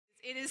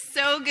It is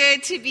so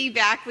good to be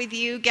back with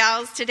you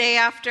gals today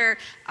after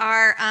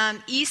our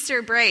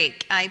Easter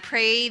break. I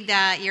pray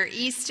that your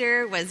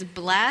Easter was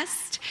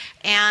blessed,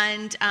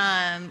 and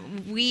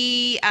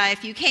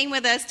if you came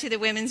with us to the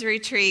women's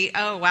retreat,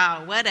 oh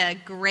wow, what a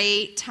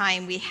great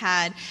time we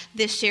had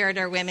this year at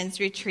our women's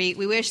retreat.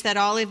 We wish that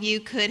all of you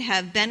could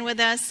have been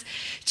with us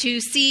to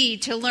see,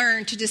 to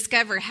learn, to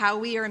discover how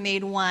we are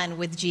made one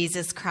with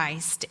Jesus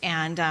Christ,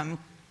 and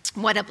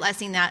what a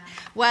blessing that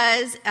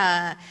was.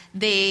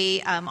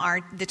 The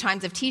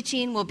times of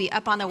teaching will be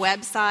up on the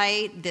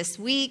website this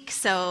week.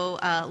 So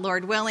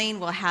Lord willing,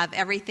 we'll have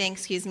everything,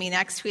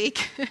 next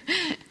week.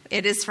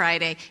 It is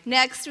Friday.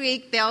 Next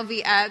week, they'll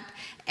be up.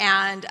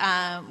 And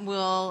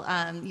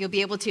you'll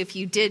be able to, if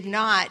you did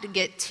not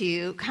get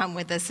to come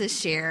with us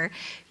this year,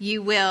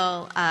 you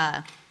will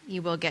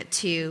get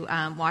to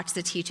watch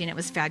the teaching. It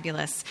was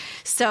fabulous.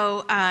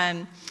 So,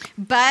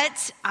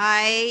 but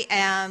I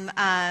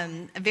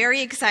am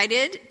very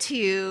excited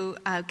to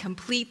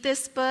complete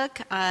this book.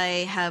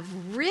 I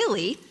have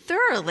really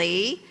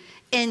thoroughly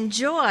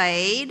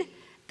enjoyed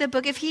the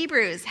book of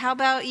Hebrews. How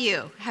about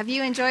you? Have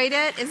you enjoyed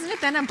it? Isn't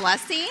it been a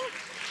blessing?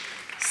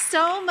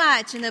 So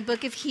much in the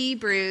book of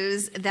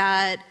Hebrews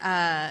that,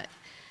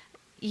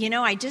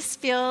 I just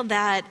feel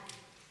that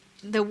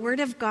the Word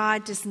of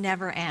God just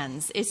never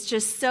ends. It's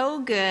just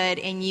so good,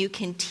 and you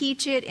can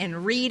teach it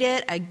and read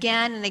it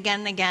again and again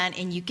and again,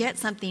 and you get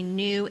something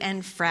new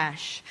and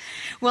fresh.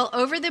 Well,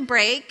 over the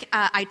break,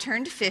 I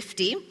turned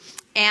 50,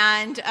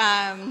 and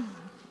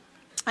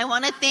I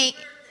want to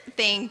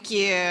thank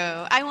you.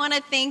 I want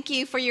to thank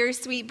you for your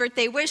sweet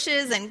birthday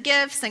wishes and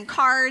gifts and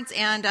cards,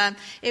 and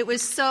it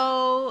was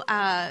so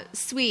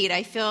sweet.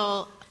 I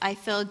feel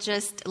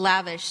just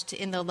lavished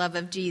in the love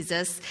of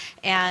Jesus,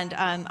 and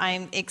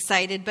I'm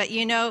excited. But,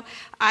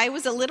 I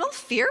was a little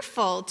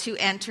fearful to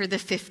enter the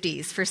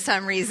 50s for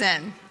some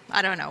reason.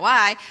 I don't know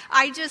why.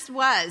 I just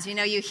was.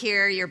 You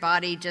hear your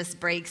body just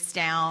breaks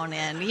down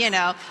and,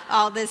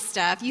 all this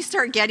stuff. You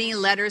start getting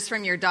letters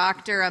from your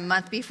doctor a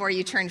month before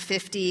you turn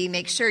 50.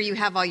 Make sure you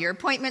have all your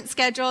appointments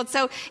scheduled.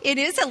 So it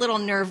is a little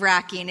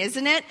nerve-wracking,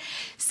 isn't it?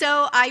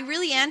 So I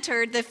really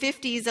entered the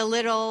 50s a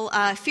little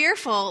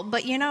fearful.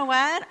 But you know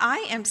what?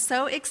 I am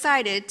so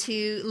excited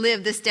to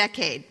live this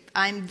decade.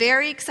 I'm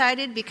very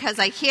excited because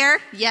I hear,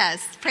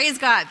 yes, praise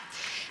God.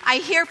 I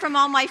hear from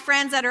all my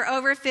friends that are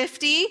over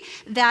 50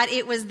 that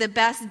it was the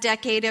best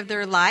decade of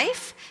their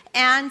life.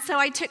 And so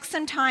I took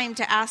some time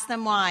to ask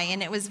them why.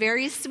 And it was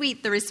very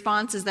sweet, the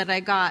responses that I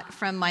got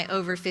from my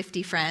over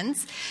 50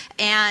 friends.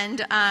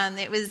 And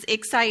it was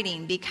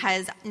exciting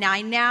because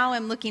I now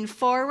am looking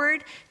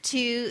forward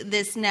to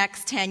this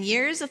next 10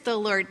 years if the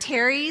Lord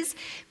tarries,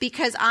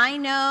 because I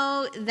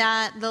know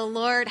that the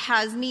Lord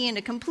has me in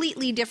a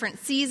completely different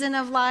season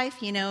of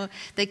life.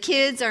 The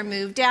kids are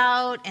moved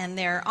out and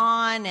they're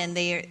on and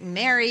they're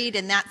married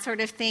and that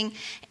sort of thing.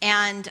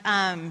 And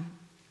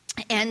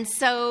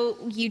so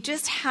you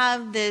just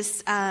have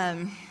this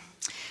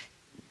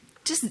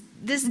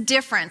this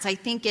difference. I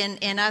think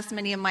in us,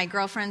 many of my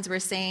girlfriends were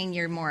saying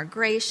you're more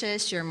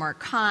gracious, you're more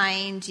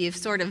kind, you've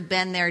sort of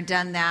been there,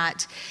 done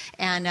that.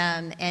 And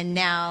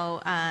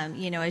now,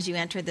 as you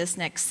enter this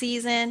next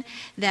season,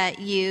 that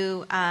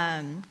you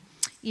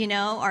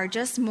are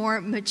just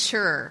more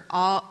mature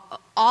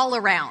all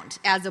around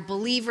as a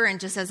believer and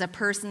just as a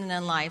person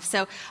in life.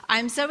 So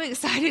I'm so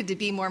excited to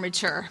be more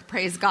mature.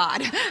 Praise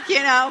God.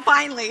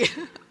 Finally.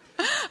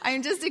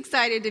 I'm just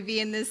excited to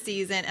be in this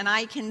season, and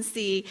I can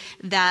see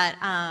that,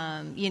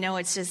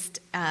 it's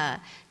just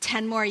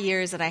 10 more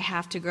years that I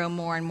have to grow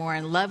more and more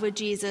in love with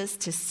Jesus,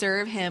 to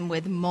serve him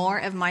with more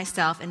of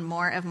myself and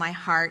more of my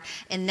heart,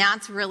 and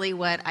that's really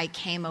what I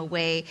came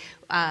away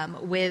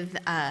with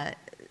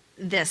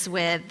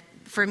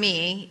for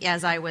me,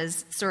 as I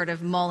was sort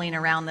of mulling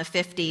around the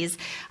 50s.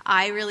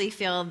 I really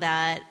feel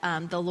that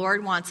the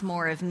Lord wants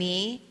more of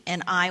me,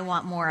 and I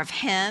want more of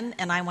him,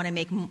 and I want to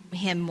make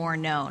him more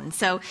known.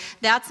 So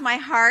that's my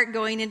heart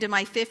going into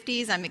my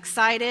 50s. I'm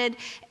excited,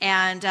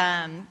 and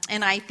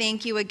I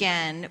thank you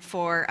again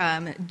for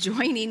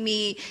joining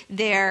me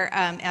there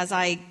as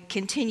I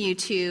continue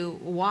to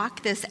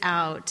walk this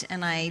out,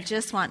 and I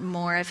just want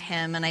more of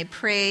him. And I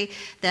pray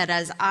that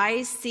as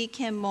I seek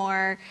him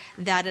more,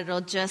 that it'll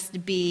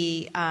just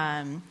be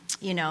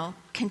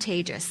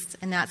contagious.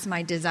 And that's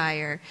my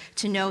desire,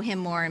 to know him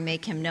more and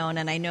make him known.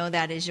 And I know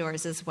that is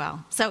yours as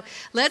well. So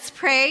let's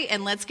pray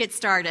and let's get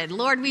started.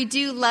 Lord, we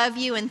do love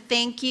you and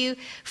thank you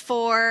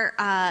for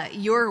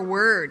your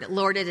word.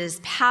 Lord, it is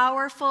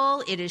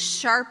powerful. It is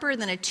sharper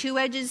than a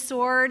two-edged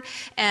sword,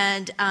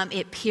 and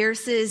it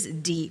pierces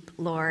deep,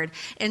 Lord.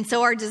 And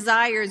so our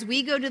desire is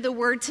we go to the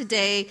word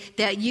today,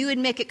 that you would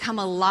make it come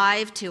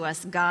alive to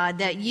us, God,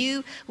 that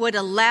you would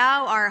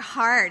allow our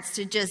hearts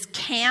to just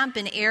camp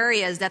in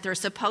areas that they're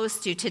supposed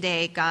to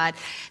today, God,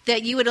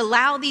 that you would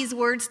allow these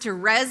words to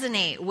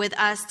resonate with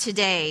us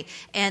today,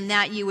 and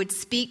that you would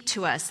speak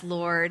to us,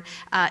 Lord,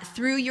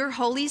 through your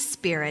Holy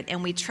Spirit,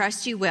 and we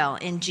trust you will.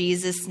 In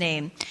Jesus'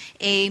 name,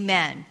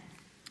 amen.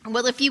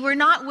 Well, if you were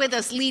not with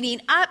us leading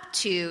up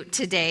to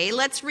today,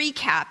 let's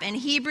recap. In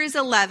Hebrews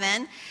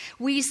 11,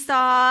 we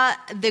saw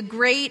the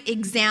great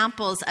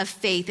examples of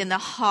faith in the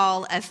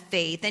hall of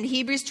faith. In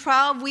Hebrews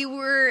 12, we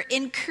were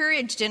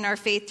encouraged in our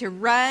faith to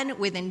run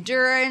with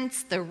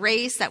endurance the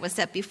race that was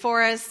set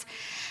before us.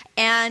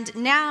 And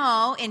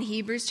now in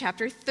Hebrews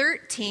chapter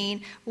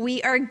 13,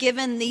 we are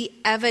given the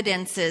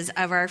evidences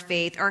of our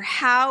faith, or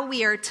how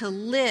we are to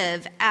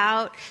live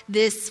out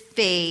this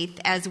faith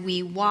as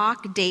we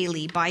walk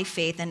daily by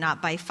faith and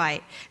not by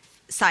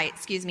sight.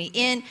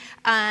 In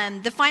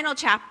the final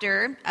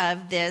chapter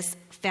of this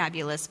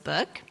fabulous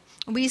book,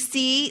 we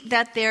see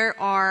that there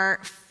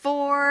are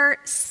 4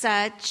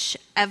 such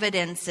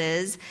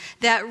evidences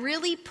that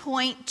really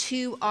point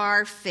to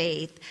our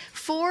faith.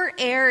 4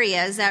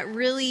 areas that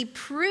really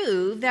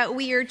prove that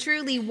we are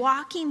truly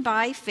walking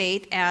by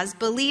faith as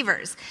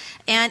believers.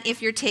 And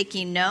if you're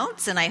taking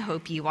notes, and I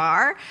hope you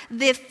are,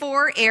 the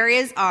 4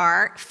 areas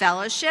are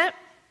fellowship,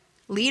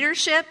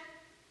 leadership,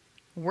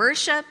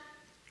 worship,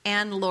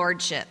 and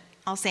lordship.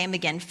 I'll say them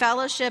again: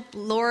 fellowship,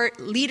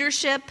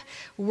 leadership,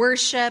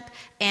 worship,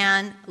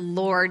 and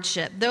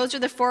lordship. Those are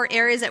the 4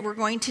 areas that we're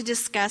going to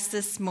discuss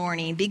this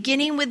morning.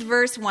 Beginning with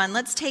verse 1,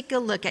 let's take a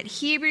look at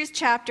Hebrews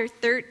chapter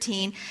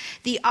 13.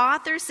 The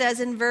author says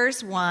in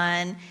verse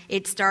 1,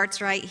 it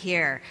starts right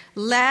here: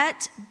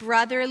 let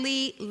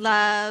brotherly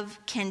love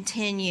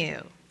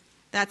continue.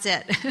 That's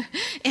it.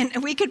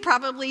 And we could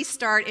probably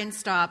start and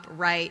stop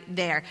right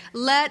there.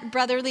 Let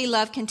brotherly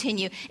love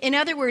continue. In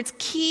other words,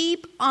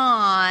 keep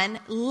on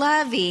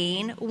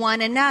loving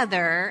one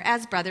another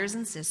as brothers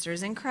and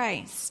sisters in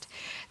Christ.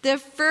 The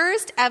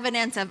first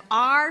evidence of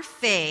our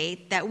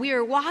faith, that we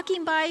are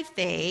walking by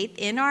faith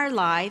in our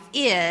life,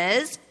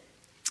 is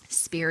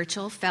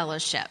spiritual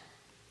fellowship.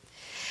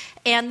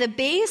 And the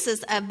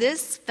basis of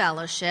this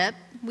fellowship,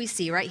 we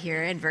see right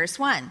here in verse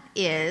 1,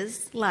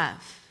 is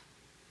love.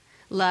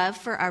 Love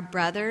for our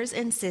brothers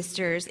and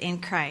sisters in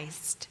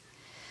Christ.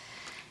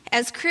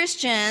 As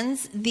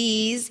Christians,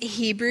 these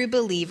Hebrew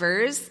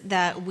believers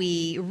that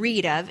we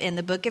read of in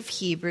the book of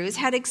Hebrews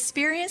had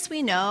experienced,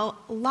 we know,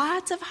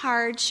 lots of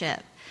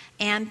hardship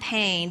and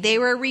pain. They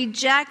were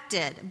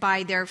rejected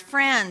by their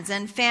friends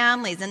and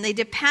families, and they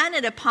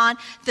depended upon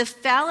the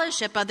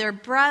fellowship of their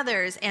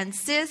brothers and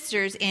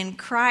sisters in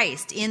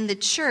Christ in the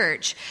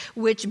church,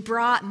 which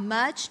brought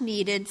much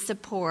needed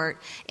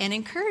support and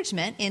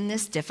encouragement in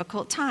this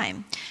difficult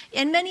time.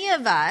 And many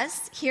of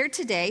us here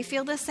today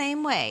feel the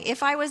same way.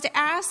 If I was to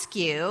ask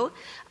you,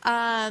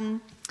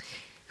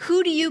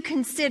 who do you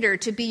consider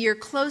to be your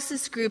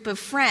closest group of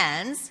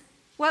friends,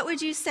 what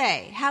would you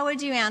say? How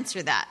would you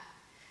answer that?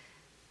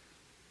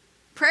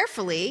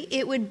 Prayerfully,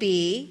 it would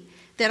be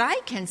that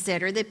I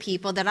consider the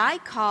people that I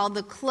call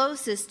the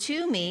closest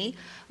to me,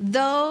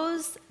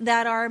 those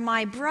that are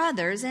my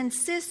brothers and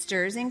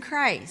sisters in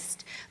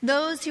Christ,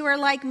 those who are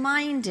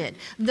like-minded,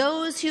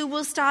 those who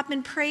will stop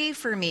and pray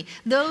for me,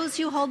 those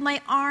who hold my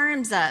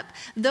arms up,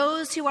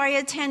 those who I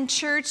attend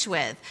church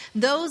with,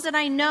 those that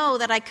I know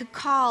that I could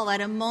call at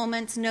a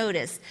moment's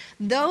notice.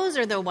 Those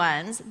are the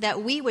ones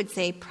that we would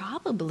say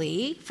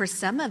probably, for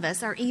some of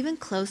us, are even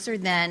closer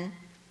than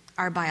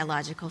our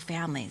biological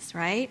families,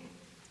 right?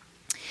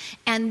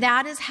 And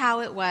that is how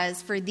it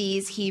was for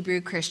these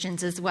Hebrew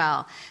Christians as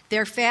well.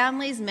 Their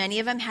families, many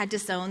of them had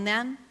disowned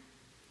them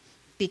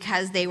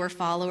because they were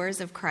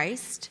followers of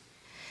Christ.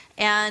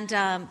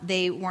 And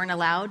they weren't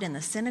allowed in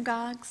the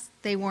synagogues.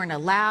 They weren't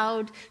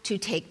allowed to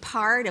take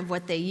part of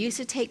what they used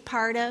to take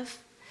part of.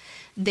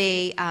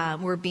 They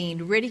were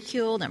being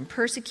ridiculed and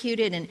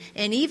persecuted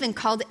and even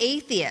called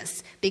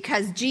atheists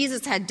because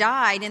Jesus had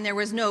died and there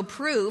was no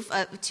proof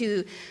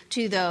to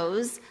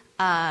those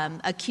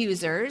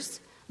accusers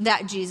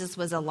that Jesus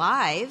was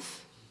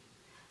alive.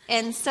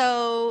 And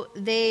so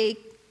they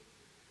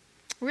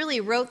really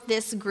wrote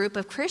this group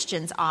of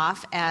Christians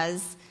off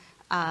as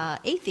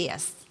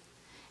atheists.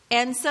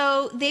 And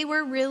so they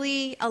were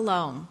really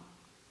alone.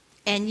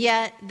 And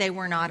yet they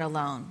were not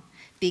alone,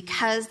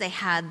 because they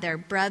had their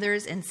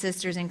brothers and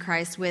sisters in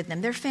Christ with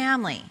them, their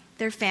family.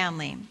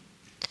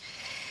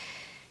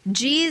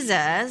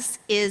 Jesus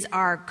is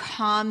our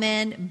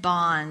common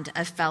bond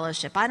of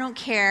fellowship. I don't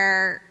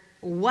care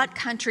what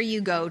country you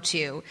go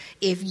to.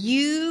 If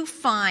you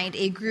find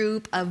a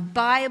group of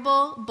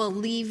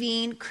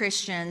Bible-believing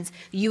Christians,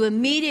 you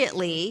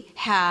immediately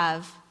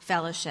have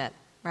fellowship,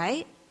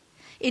 right?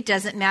 It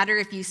doesn't matter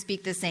if you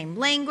speak the same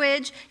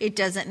language. It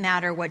doesn't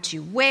matter what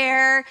you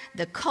wear,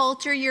 the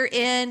culture you're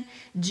in.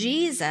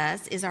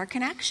 Jesus is our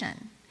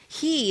connection.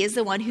 He is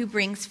the one who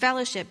brings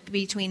fellowship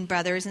between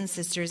brothers and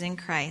sisters in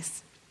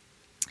Christ.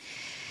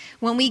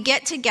 When we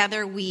get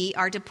together, we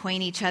are to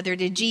point each other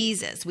to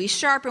Jesus. We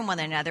sharpen one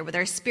another with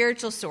our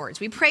spiritual swords.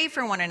 We pray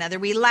for one another.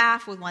 We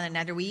laugh with one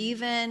another. We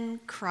even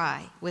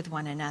cry with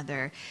one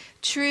another.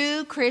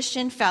 True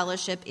Christian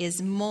fellowship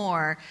is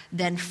more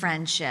than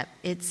friendship.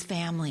 It's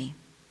family.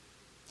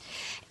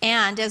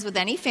 And as with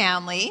any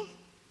family,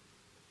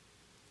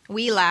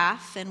 we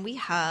laugh and we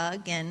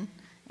hug and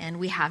and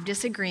we have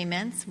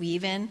disagreements. We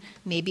even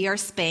maybe are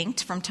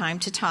spanked from time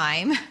to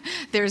time.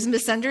 There's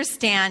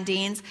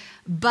misunderstandings,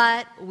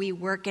 but we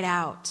work it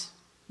out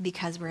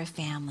because we're a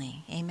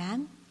family.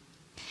 Amen?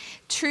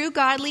 True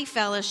godly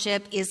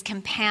fellowship is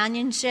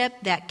companionship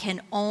that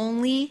can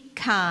only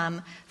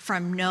come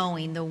from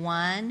knowing the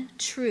one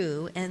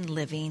true and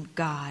living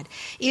God.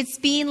 It's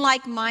being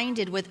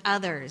like-minded with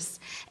others.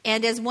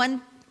 And as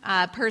one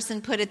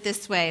person put it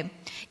this way,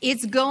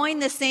 it's going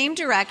the same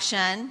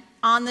direction,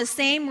 on the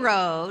same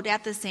road,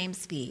 at the same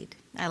speed.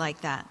 I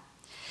like that.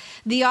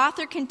 The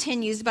author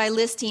continues by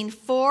listing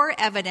 4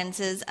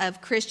 evidences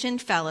of Christian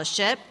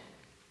fellowship.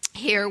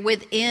 Here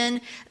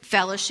within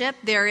fellowship,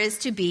 there is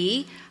to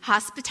be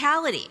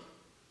hospitality.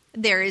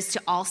 There is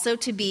to also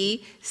to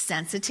be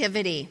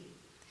sensitivity.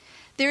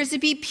 There is to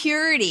be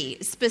purity,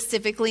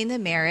 specifically in the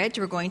marriage.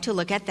 We're going to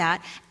look at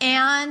that.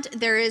 And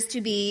there is to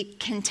be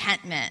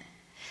contentment.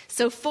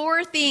 So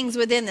 4 things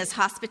within this: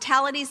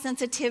 hospitality,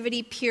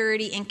 sensitivity,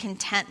 purity, and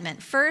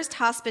contentment. First,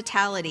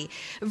 hospitality.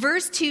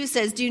 Verse 2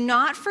 says, "Do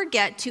not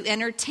forget to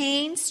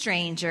entertain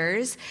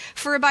strangers,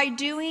 for by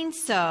doing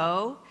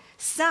so,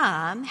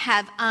 some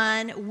have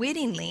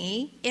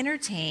unwittingly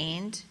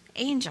entertained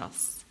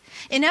angels."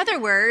 In other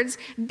words,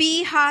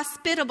 be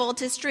hospitable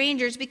to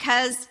strangers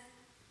because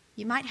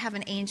you might have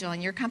an angel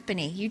in your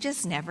company. You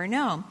just never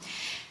know.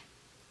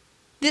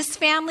 This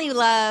family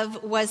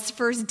love was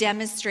first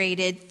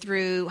demonstrated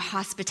through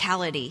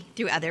hospitality,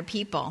 through other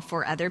people,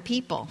 for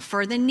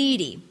the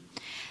needy.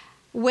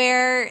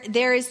 Where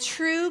there is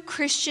true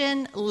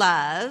Christian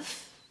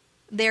love,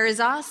 there is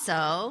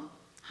also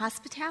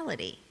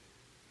hospitality.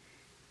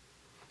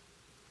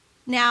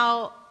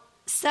 Now,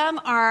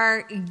 some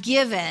are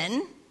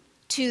given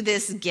to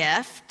this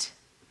gift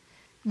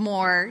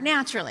more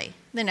naturally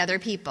than other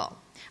people.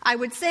 I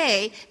would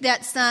say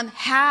that some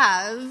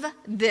have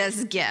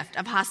this gift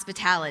of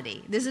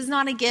hospitality. This is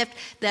not a gift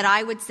that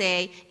I would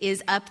say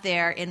is up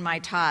there in my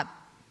top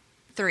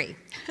 3.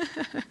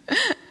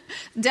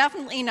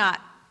 Definitely not.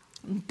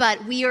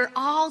 But we are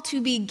all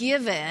to be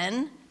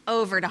given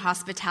over to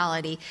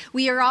hospitality.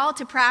 We are all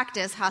to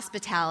practice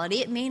hospitality.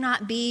 It may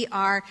not be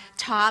our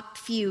top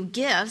few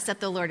gifts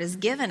that the Lord has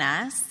given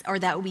us or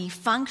that we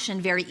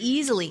function very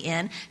easily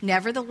in.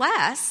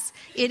 Nevertheless,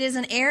 it is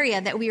an area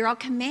that we are all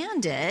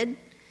commanded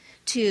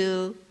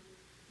to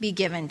be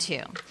given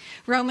to.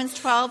 Romans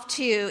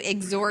 12:2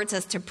 exhorts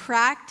us to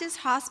practice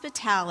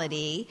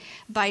hospitality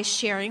by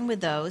sharing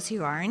with those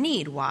who are in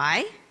need.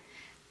 Why?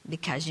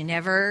 Because you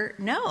never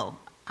know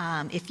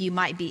if you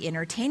might be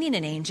entertaining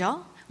an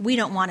angel. We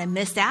don't want to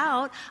miss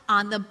out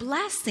on the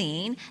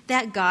blessing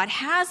that God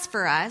has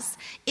for us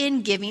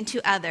in giving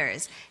to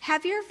others.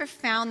 Have you ever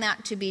found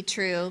that to be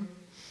true?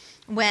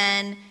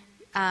 When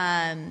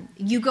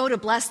you go to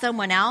bless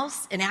someone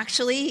else and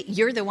actually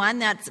you're the one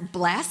that's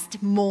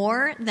blessed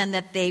more than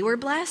that they were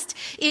blessed?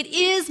 It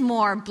is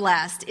more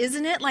blessed,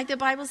 isn't it? Like the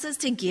Bible says,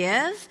 to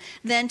give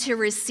than to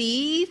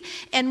receive.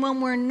 And when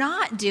we're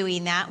not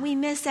doing that, we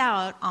miss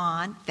out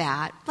on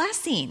that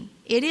blessing.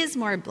 It is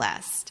more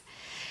blessed.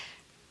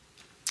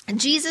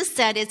 Jesus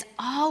said it's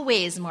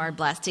always more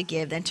blessed to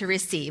give than to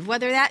receive,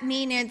 whether that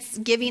means it's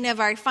giving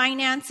of our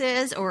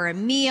finances or a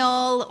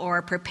meal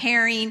or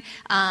preparing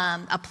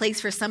a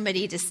place for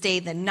somebody to stay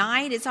the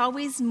night. It's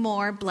always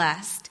more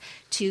blessed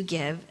to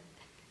give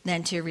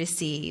than to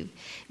receive,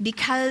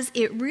 because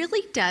it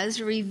really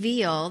does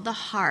reveal the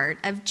heart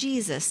of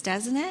Jesus,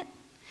 doesn't it?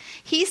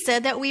 He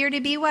said that we are to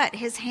be what?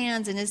 His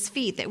hands and his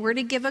feet, that we're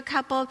to give a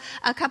cup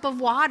of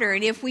water.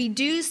 And if we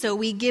do so,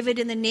 we give it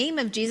in the name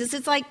of Jesus.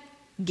 It's like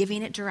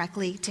giving it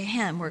directly to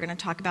him. We're going to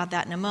talk about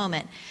that in a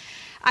moment.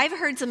 I've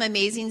heard some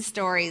amazing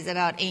stories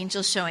about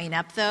angels showing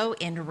up, though,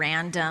 in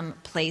random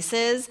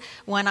places.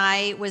 When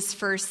I was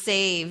first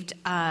saved,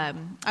 I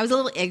was a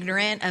little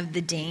ignorant of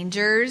the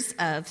dangers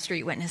of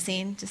street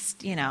witnessing. Just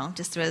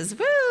was,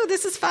 woo,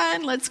 this is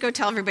fun. Let's go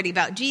tell everybody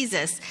about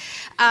Jesus.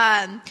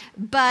 But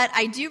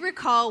I do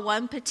recall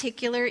one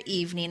particular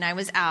evening I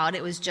was out.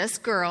 It was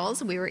just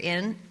girls. We were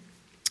in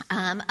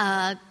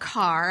a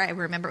car. I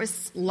remember it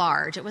was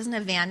large. It wasn't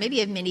a van,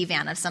 maybe a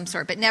minivan of some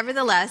sort. But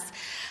nevertheless,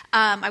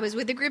 I was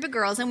with a group of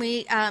girls, and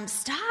we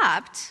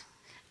stopped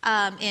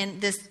in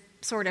this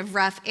sort of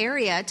rough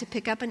area to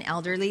pick up an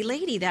elderly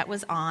lady that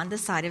was on the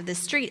side of the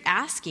street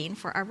asking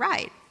for a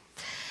ride.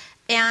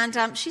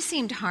 And she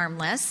seemed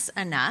harmless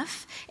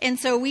enough. And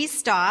so we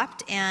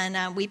stopped,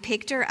 and we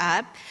picked her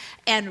up.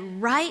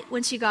 And right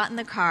when she got in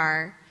the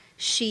car,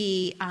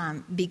 she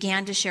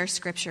began to share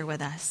scripture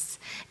with us.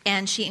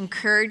 And she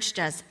encouraged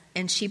us,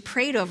 and she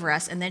prayed over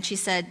us, and then she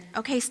said,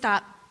 "Okay,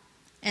 stop."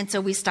 And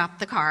so we stopped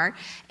the car,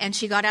 and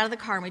she got out of the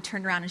car, and we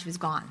turned around, and she was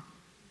gone.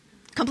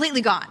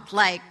 Completely gone.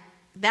 Like,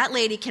 that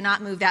lady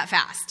cannot move that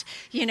fast,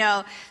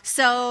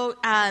 So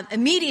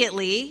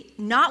immediately,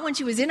 not when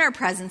she was in our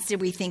presence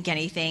did we think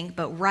anything,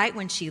 but right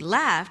when she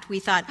left, we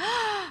thought,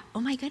 oh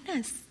my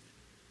goodness,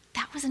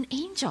 that was an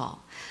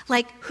angel.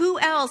 Like, who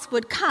else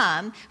would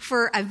come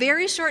for a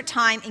very short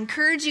time,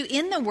 encourage you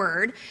in the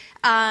word,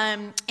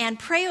 and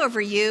pray over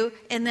you,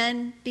 and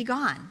then be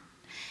gone?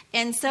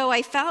 And so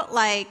I felt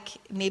like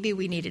maybe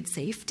we needed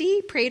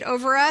safety prayed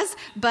over us.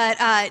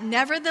 But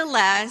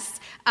nevertheless,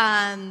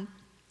 I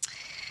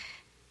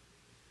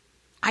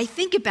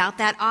think about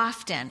that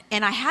often.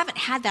 And I haven't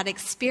had that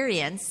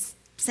experience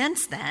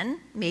since then.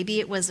 Maybe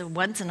it was a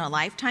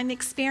once-in-a-lifetime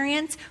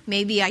experience.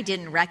 Maybe I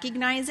didn't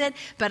recognize it.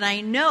 But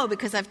I know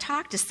because I've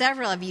talked to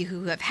several of you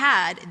who have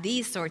had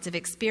these sorts of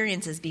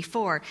experiences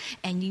before.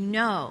 And you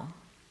know.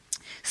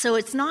 So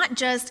it's not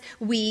just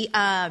we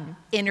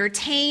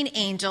entertain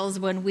angels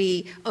when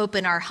we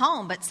open our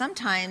home, but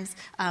sometimes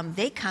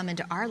they come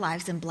into our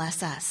lives and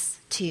bless us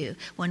too.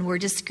 When we're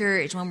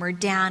discouraged, when we're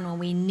down, when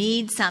we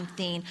need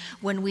something,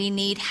 when we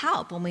need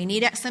help, when we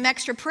need some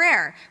extra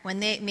prayer, when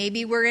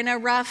maybe we're in a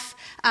rough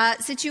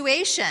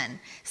situation.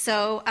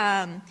 So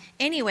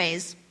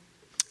anyways,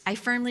 I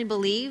firmly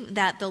believe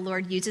that the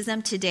Lord uses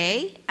them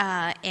today,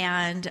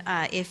 and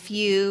if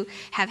you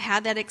have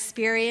had that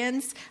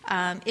experience,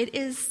 it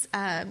is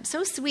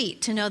so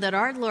sweet to know that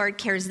our Lord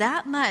cares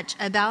that much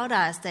about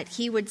us that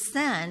He would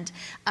send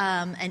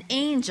an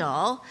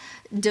angel,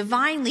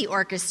 divinely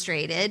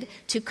orchestrated,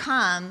 to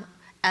come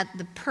at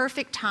the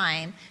perfect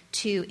time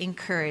to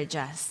encourage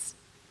us.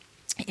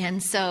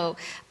 And so,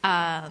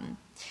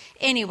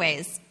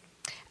 anyways,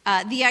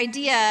 the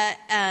idea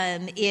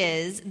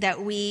is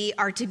that we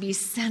are to be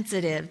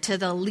sensitive to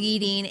the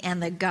leading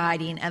and the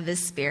guiding of the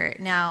Spirit.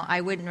 Now, I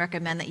wouldn't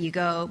recommend that you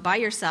go by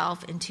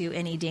yourself into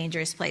any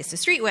dangerous place to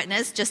street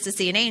witness just to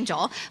see an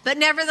angel. But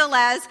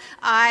nevertheless,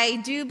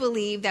 I do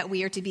believe that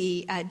we are to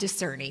be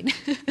discerning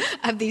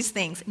of these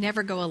things.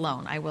 Never go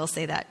alone. I will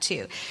say that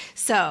too.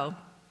 So,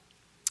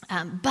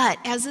 but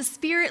as the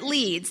Spirit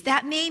leads,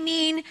 that may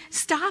mean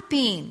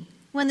stopping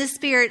when the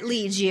Spirit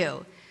leads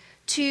you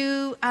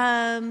to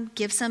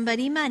give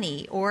somebody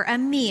money or a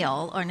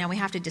meal, or now we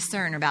have to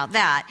discern about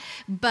that,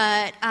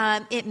 but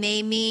it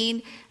may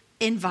mean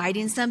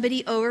inviting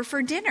somebody over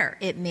for dinner.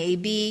 It may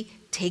be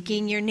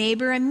taking your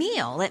neighbor a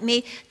meal. It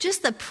may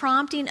just the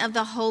prompting of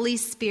the Holy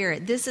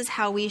Spirit. This is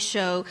how we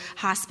show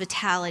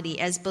hospitality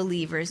as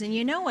believers. And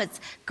you know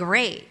what's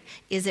great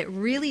is it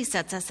really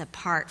sets us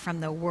apart from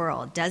the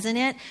world, doesn't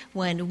it?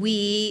 When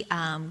we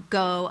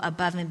go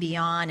above and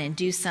beyond and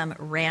do some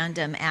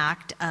random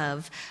act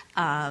of,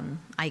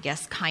 I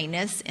guess,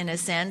 kindness in a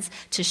sense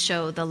to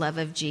show the love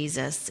of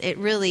Jesus. It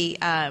really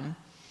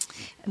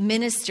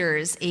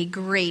ministers a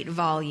great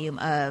volume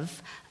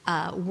of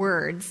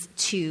words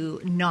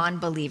to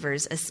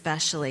non-believers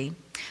especially.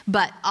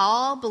 But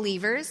all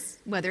believers,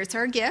 whether it's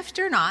our gift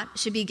or not,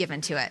 should be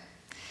given to it.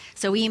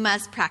 So we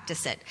must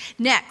practice it.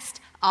 Next,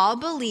 all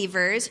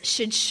believers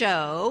should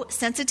show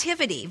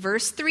sensitivity.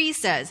 Verse 3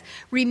 says,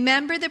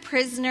 "Remember the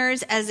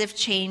prisoners as if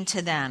chained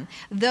to them,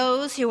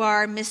 those who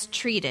are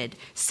mistreated,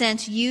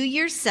 since you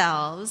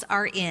yourselves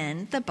are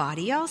in the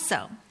body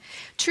also."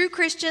 True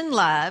Christian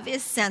love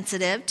is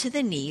sensitive to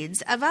the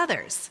needs of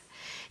others.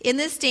 In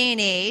this day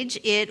and age,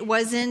 it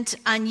wasn't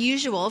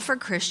unusual for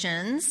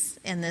Christians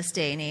in this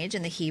day and age,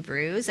 in the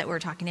Hebrews that we're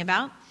talking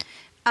about,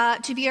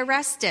 to be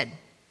arrested,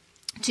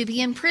 to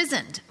be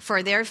imprisoned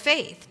for their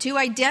faith. To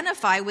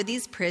identify with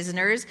these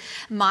prisoners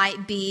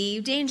might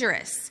be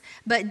dangerous.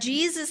 But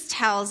Jesus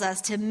tells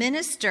us to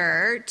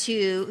minister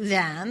to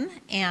them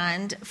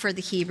and for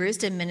the Hebrews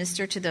to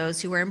minister to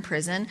those who were in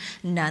prison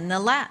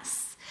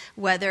nonetheless,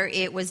 whether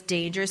it was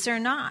dangerous or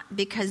not,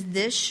 because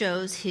this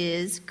shows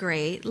His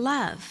great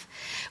love.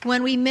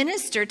 When we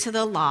minister to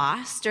the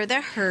lost or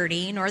the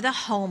hurting or the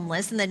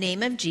homeless in the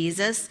name of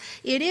Jesus,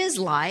 it is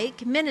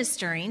like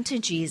ministering to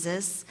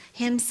Jesus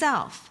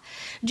Himself.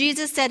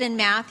 Jesus said in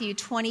Matthew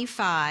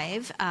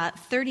 25,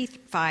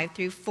 35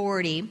 through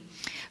 40,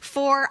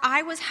 "For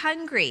I was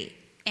hungry,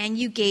 and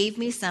you gave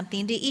me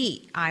something to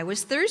eat. I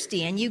was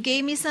thirsty, and you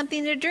gave me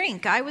something to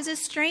drink. I was a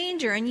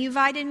stranger, and you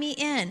invited me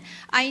in.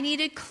 I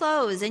needed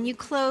clothes, and you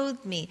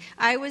clothed me.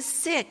 I was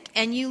sick,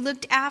 and you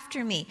looked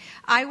after me.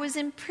 I was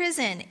in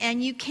prison,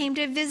 and you came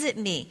to visit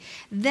me."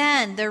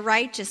 Then the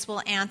righteous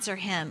will answer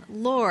him,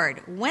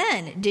 "Lord,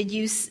 when did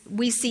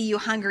we see you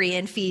hungry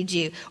and feed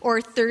you,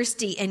 or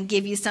thirsty and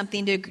give you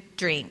something to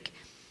drink?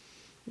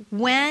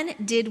 When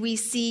did we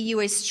see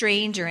you a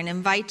stranger and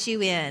invite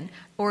you in,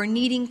 or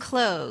needing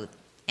clothes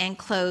and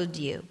clothed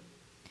you?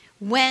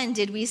 When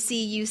did we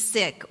see you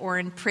sick or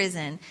in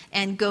prison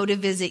and go to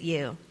visit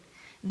you?"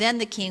 Then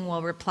the king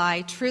will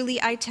reply, "Truly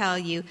I tell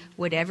you,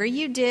 whatever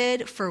you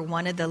did for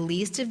one of the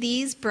least of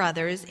these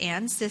brothers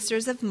and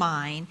sisters of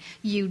mine,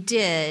 you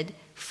did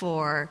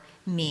for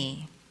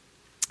me."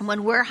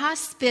 When we're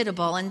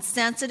hospitable and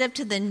sensitive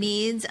to the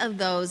needs of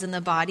those in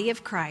the body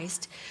of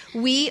Christ,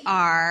 we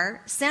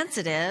are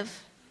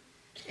sensitive.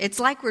 It's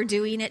like we're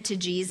doing it to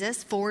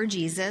Jesus, for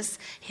Jesus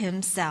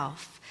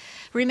Himself.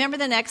 Remember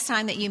the next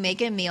time that you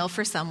make a meal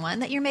for someone,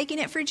 that you're making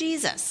it for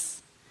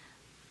Jesus.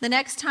 The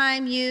next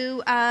time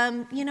you,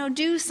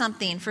 do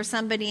something for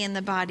somebody in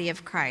the body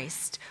of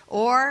Christ,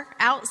 or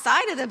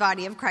outside of the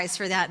body of Christ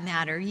for that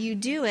matter, you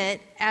do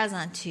it as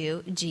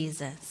unto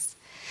Jesus.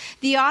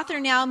 The author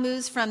now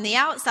moves from the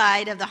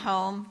outside of the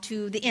home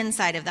to the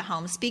inside of the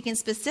home, speaking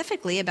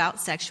specifically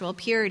about sexual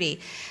purity,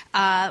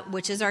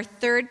 which is our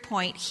third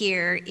point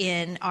here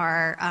in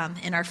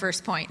our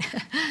first point.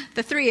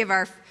 The three of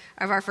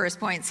our first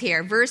points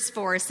here. Verse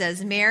 4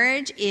 says,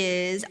 "Marriage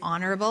is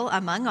honorable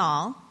among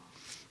all,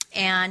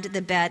 and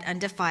the bed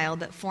undefiled,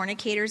 but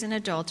fornicators and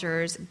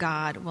adulterers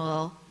God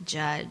will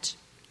judge."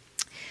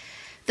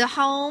 The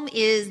home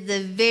is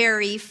the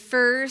very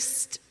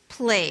first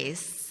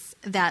place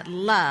that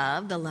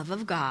love, the love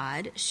of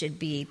God, should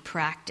be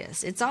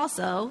practiced. It's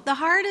also the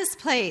hardest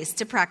place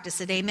to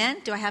practice it. Amen?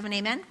 Do I have an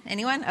amen?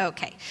 Anyone?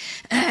 Okay.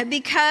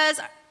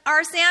 Because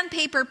our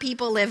sandpaper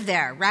people live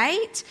there,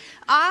 right?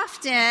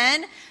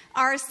 Often,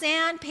 our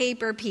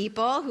sandpaper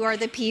people, who are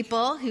the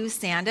people who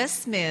sand us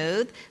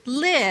smooth,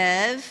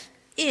 live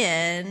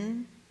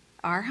in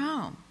our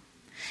home.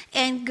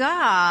 And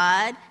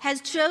God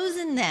has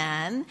chosen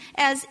them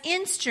as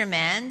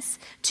instruments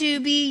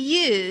to be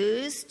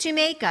used to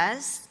make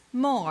us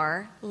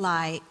more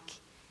like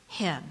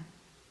Him.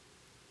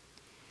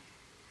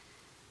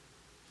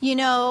 You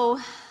know,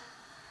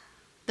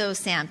 those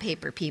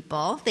sandpaper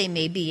people, they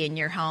may be in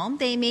your home,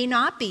 they may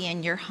not be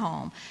in your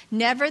home.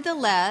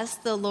 Nevertheless,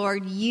 the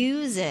Lord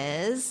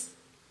uses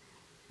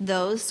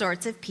those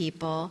sorts of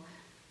people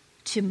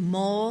to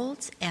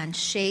mold and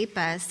shape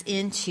us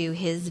into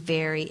His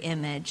very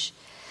image.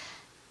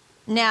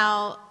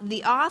 Now,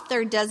 the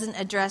author doesn't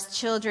address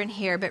children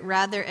here, but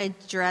rather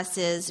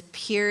addresses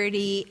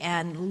purity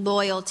and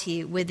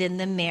loyalty within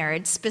the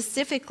marriage,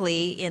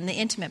 specifically in the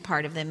intimate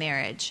part of the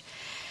marriage.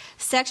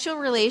 Sexual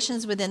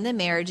relations within the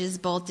marriage is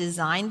both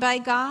designed by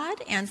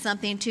God and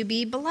something to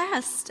be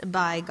blessed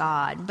by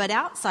God. But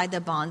outside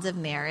the bonds of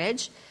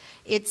marriage,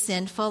 it's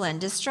sinful and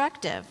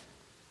destructive.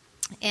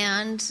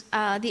 And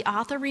the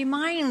author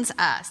reminds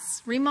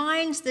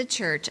the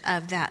church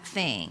of that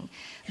thing.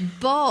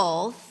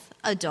 Both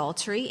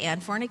adultery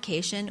and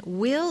fornication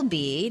will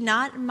be,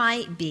 not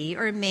might be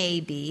or may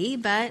be,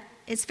 but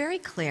it's very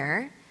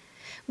clear,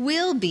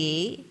 will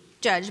be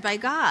judged by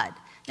God.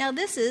 Now,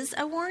 this is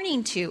a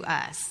warning to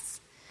us.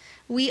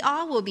 We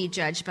all will be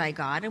judged by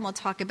God, and we'll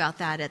talk about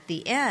that at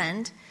the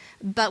end.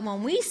 But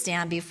when we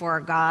stand before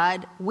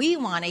God, we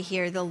want to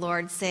hear the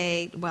Lord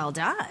say, "Well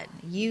done.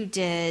 You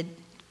did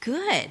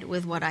good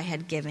with what I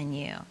had given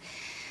you."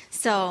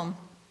 So,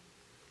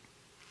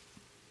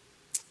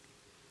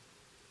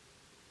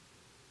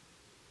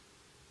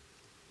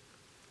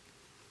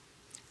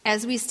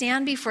 as we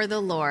stand before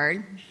the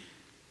Lord,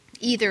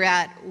 either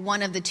at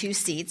one of the two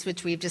seats,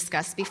 which we've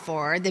discussed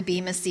before, the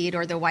Bema seat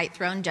or the white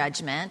throne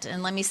judgment,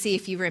 and let me see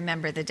if you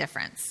remember the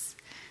difference.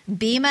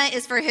 Bema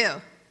is for who?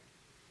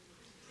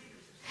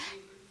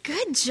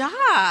 Good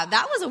job.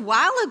 That was a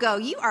while ago.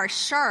 You are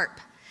sharp.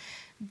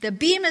 The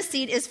Bema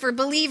seat is for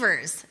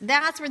believers.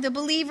 That's where the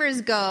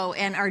believers go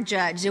and are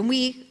judged, and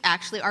we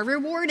actually are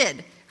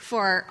rewarded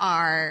for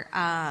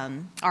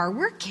our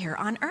work here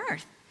on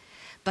earth.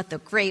 But the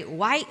great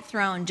white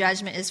throne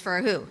judgment is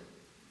for who?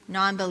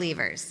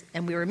 Non-believers.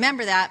 And we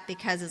remember that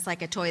because it's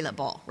like a toilet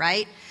bowl,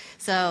 right?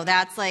 So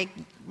that's like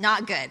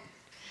not good.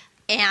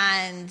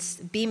 And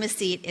Bema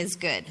seat is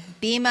good.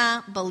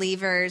 Bema,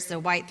 believers, the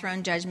white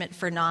throne judgment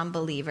for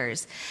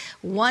non-believers.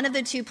 One of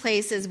the two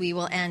places we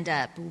will end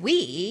up.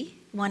 We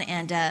want to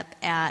end up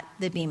at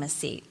the Bema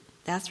seat.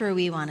 That's where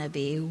we want to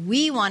be.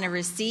 We want to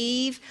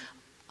receive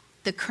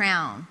the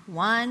crown.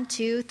 1,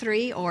 2,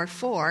 3, or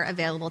 4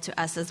 available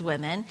to us as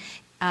women.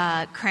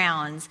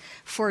 Crowns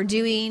for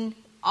doing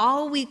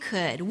all we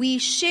could. We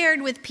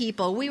shared with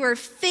people. We were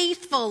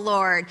faithful,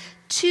 Lord,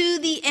 to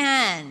the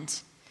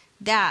end.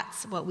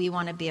 That's what we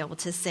want to be able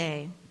to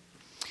say.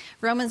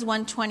 Romans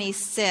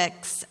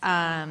 1:26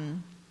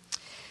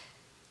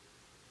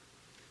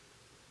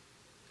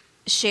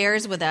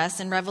 shares with us,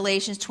 and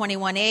Revelation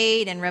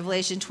 21:8 and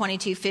Revelation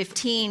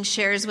 22:15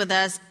 shares with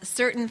us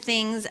certain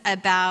things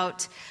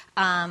about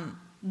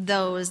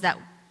those that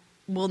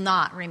will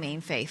not remain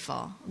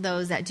faithful,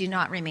 those that do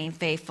not remain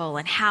faithful,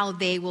 and how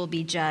they will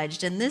be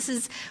judged. And this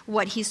is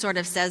what he sort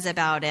of says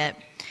about it.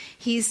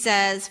 He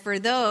says, for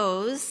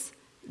those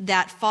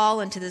that fall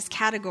into this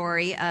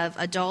category of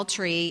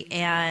adultery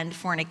and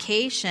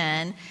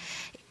fornication,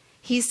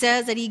 he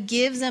says that he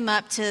gives them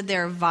up to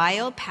their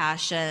vile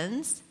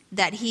passions,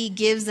 that he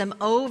gives them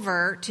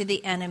over to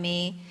the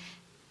enemy,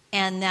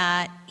 and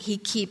that he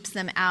keeps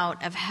them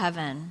out of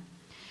heaven.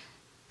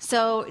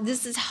 So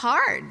this is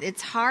hard.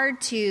 It's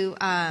hard to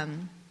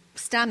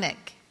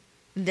stomach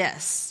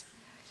this.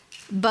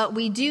 But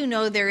we do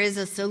know there is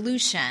a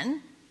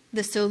solution.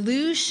 The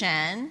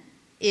solution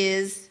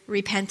is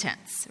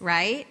repentance,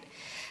 right?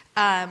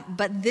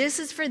 But this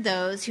is for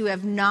those who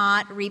have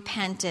not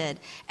repented.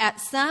 At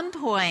some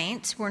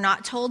point, we're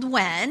not told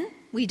when,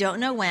 we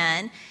don't know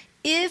when,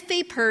 if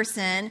a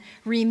person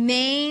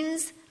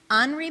remains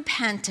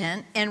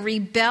unrepentant and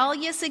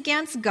rebellious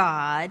against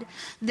God,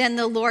 then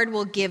the Lord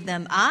will give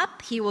them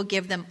up, he will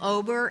give them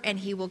over, and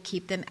he will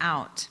keep them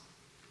out.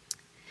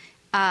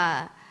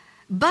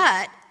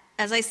 But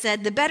as I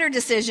said, the better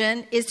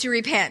decision is to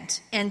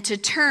repent and to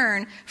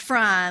turn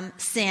from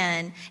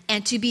sin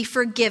and to be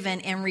forgiven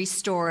and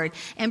restored.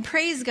 And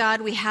praise God,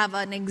 we have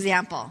an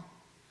example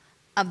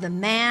of the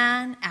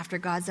man after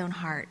God's own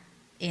heart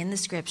in the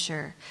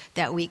scripture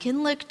that we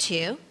can look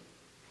to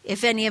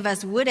if any of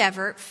us would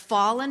ever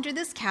fall under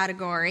this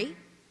category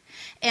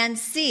and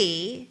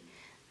see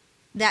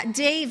that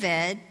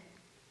David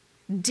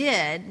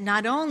did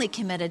not only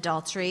commit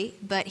adultery,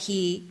 but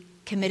he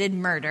committed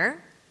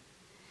murder.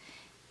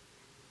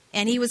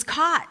 And he was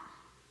caught,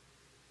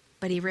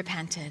 but he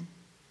repented.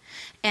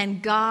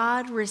 And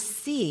God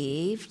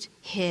received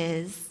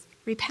his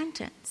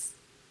repentance.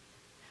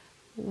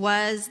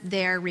 Was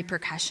there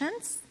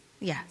repercussions?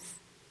 Yes.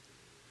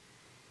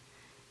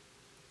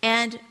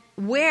 And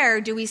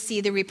where do we see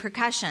the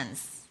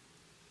repercussions?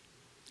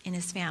 In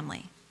his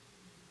family.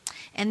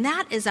 And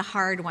that is a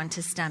hard one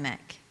to stomach,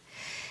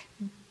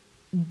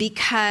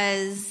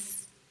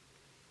 because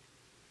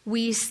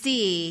we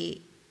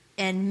see,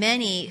 and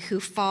many who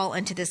fall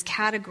into this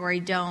category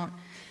don't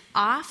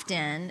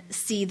often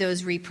see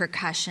those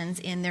repercussions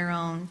in their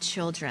own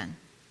children.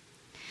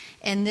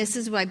 And this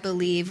is what I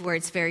believe where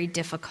it's very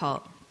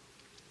difficult,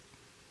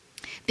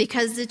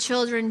 because the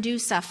children do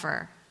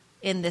suffer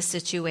in this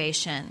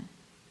situation.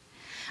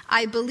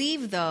 I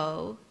believe,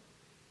 though,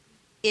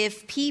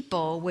 if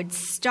people would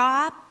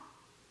stop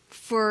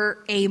for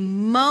a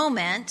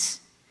moment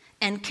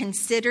and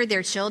consider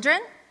their children,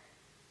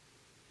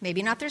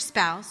 maybe not their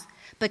spouse,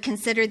 but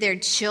consider their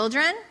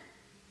children,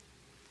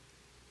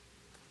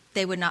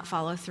 they would not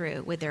follow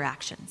through with their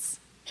actions.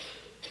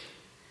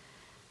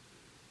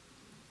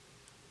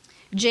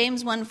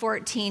 James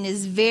 1:14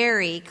 is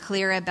very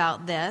clear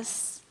about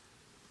this,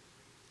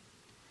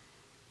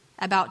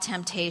 about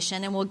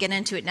temptation, and we'll get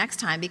into it next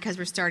time because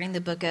we're starting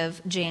the book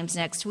of James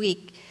next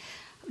week.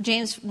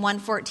 James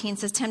 1:14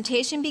 says,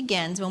 temptation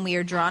begins when we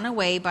are drawn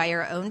away by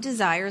our own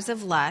desires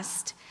of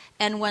lust,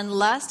 and when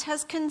lust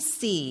has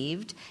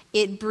conceived,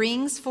 it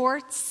brings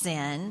forth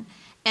sin,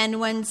 and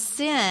when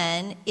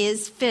sin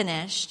is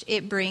finished,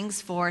 it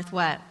brings forth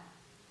what?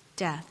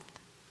 Death.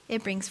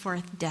 It brings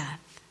forth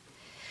death.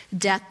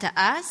 Death to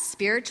us,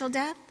 spiritual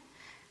death,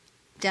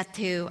 death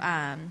to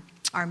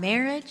our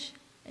marriage,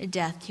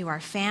 death to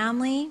our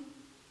family.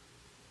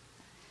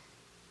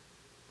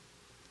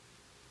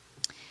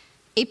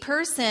 A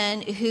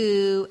person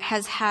who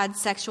has had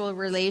sexual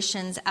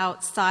relations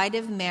outside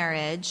of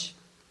marriage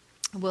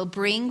will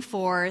bring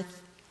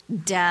forth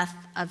death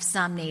of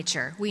some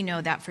nature. We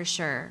know that for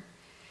sure.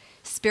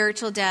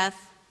 Spiritual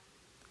death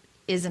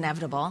is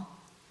inevitable.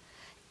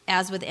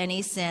 As with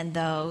any sin,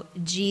 though,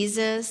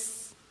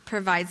 Jesus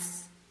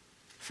provides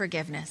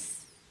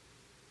forgiveness.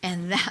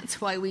 And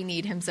that's why we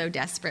need him so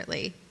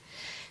desperately.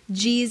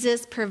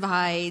 Jesus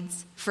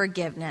provides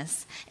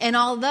forgiveness. And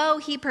although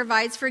he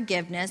provides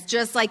forgiveness,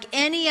 just like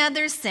any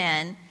other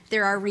sin,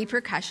 there are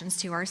repercussions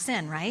to our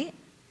sin, right?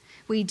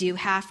 We do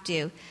have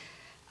to.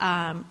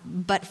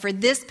 But for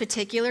this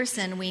particular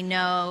sin, we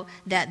know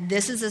that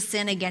this is a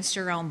sin against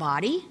your own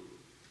body.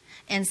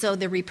 And so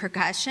the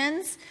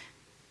repercussions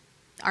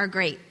are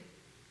great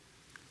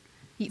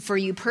for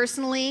you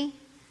personally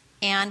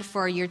and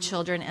for your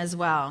children as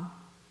well.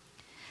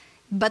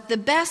 But the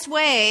best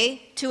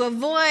way to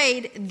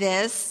avoid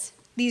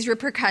these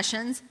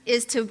repercussions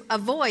is to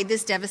avoid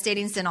this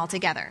devastating sin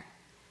altogether.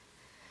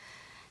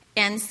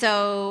 And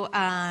so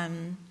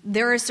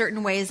there are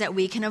certain ways that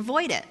we can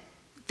avoid it,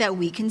 that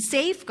we can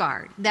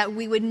safeguard, that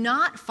we would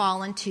not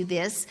fall into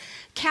this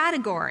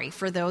category.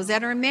 For those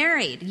that are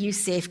married, you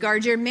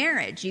safeguard your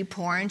marriage. You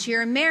pour into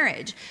your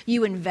marriage.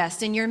 You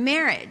invest in your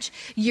marriage.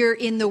 You're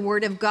in the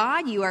Word of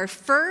God. You are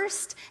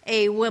first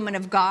a woman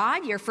of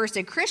God. You're first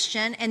a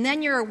Christian, and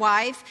then you're a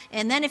wife,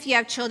 and then if you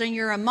have children,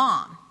 you're a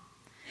mom.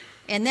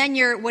 And then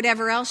you're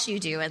whatever else you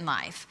do in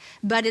life.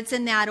 But it's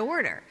in that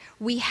order.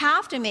 We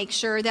have to make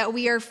sure that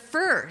we are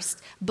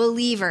first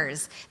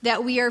believers,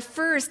 that we are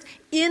first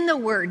in the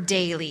Word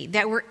daily,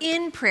 that we're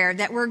in prayer,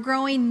 that we're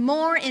growing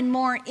more and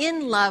more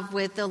in love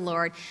with the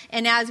Lord.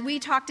 And as we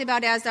talked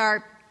about at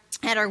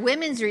our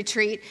women's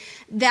retreat,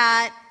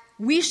 that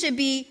we should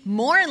be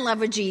more in love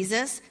with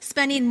Jesus,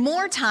 spending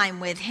more time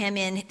with him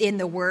in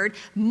the Word,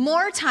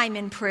 more time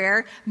in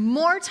prayer,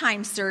 more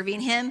time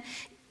serving him.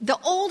 The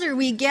older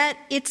we get,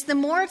 it's the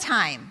more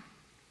time.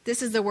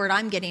 This is the word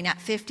I'm getting at,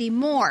 50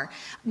 more.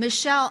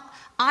 Michelle,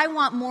 I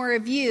want more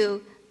of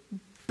you,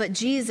 but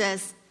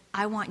Jesus,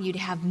 I want you to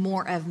have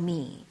more of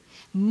me.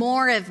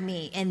 More of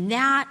me. And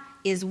that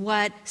is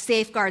what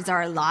safeguards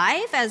our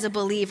life as a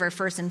believer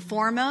first and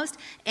foremost,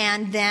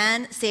 and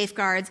then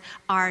safeguards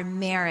our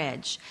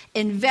marriage.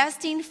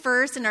 Investing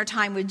first in our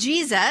time with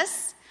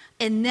Jesus,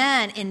 and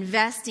then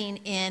investing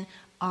in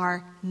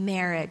our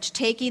marriage.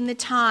 Taking the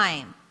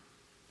time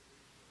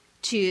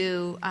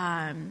to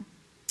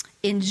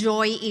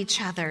enjoy each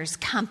other's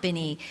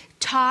company,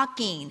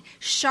 talking,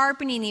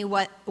 sharpening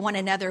one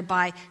another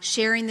by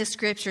sharing the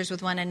scriptures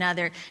with one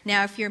another.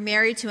 Now, if you're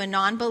married to a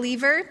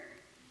non-believer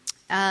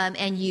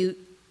and you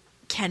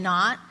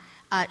cannot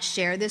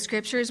share the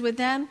scriptures with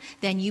them,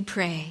 then you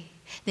pray.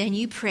 then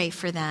you pray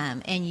for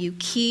them and you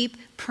keep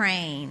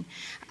praying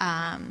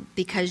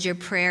because your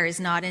prayer is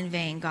not in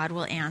vain. God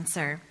will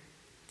answer.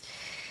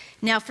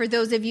 Now, for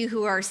those of you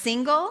who are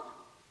single,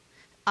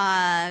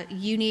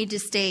 you need to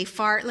stay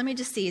far. Let me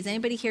just see. Is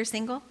anybody here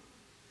single?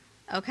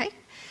 Okay.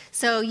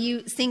 So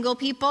you single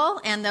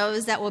people and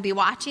those that will be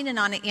watching and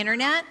on the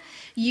internet,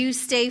 you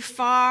stay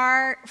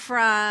far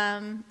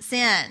from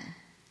sin.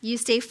 You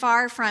stay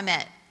far from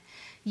it.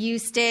 You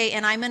stay,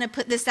 and I'm going to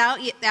put this out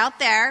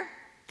there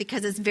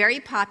because it's very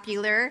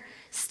popular.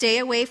 Stay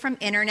away from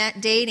internet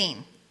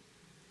dating.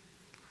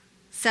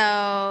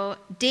 So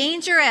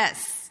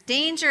dangerous.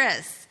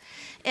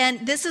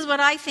 And this is what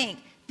I think.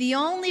 The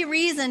only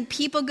reason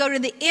people go to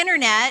the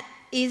internet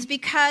is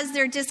because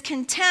they're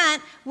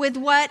discontent with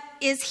what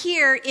is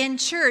here in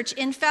church,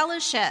 in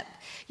fellowship.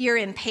 You're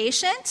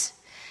impatient,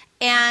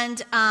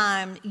 and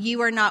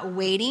you are not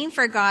waiting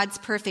for God's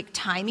perfect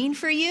timing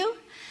for you.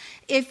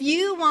 If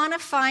you want to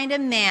find a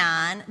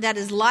man that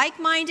is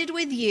like-minded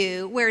with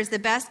you, where is the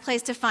best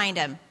place to find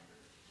him?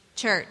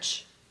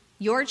 Church.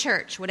 Your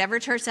church, whatever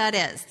church that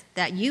is,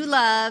 that you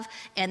love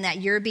and that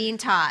you're being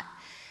taught.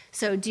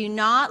 So do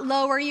not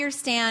lower your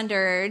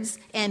standards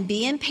and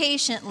be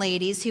impatient,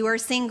 ladies who are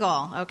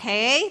single,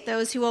 okay?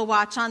 Those who will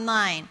watch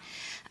online.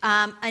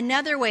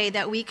 Another way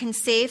that we can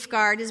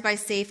safeguard is by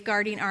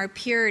safeguarding our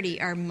purity,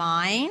 our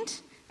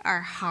mind,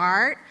 our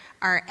heart,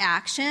 our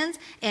actions,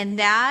 and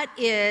that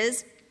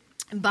is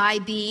by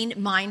being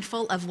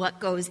mindful of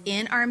what goes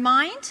in our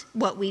mind,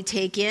 what we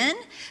take in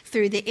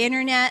through the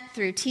internet,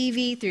 through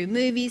TV, through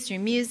movies, through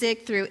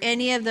music, through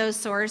any of those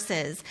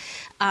sources.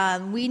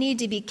 We need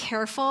to be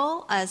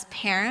careful as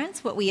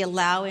parents what we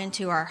allow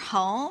into our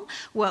home,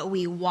 what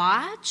we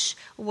watch,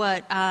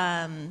 what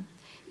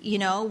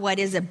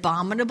is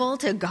abominable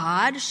to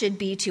God should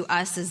be to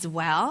us as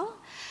well.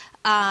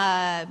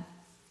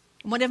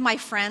 One of my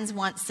friends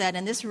once said,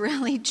 and this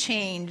really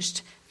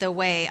changed the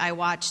way I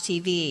watch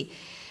TV.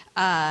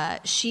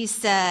 She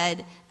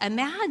said,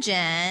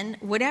 imagine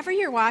whatever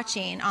you're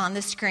watching on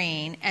the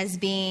screen as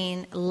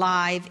being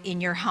live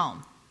in your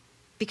home,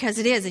 because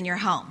it is in your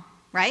home,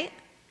 right?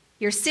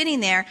 You're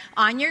sitting there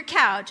on your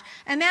couch.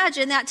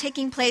 Imagine that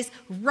taking place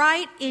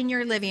right in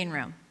your living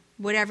room,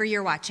 whatever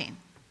you're watching.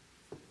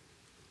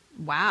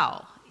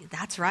 Wow,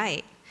 that's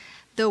right.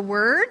 The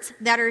words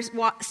that are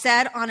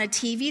said on a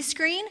TV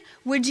screen,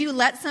 would you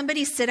let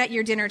somebody sit at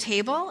your dinner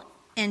table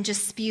and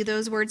just spew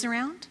those words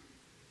around?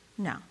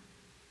 No.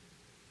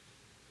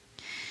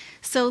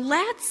 So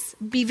let's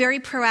be very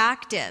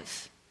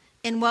proactive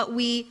in what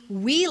we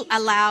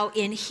allow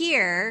in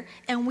here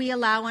and we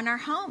allow in our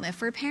home if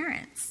we're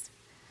parents.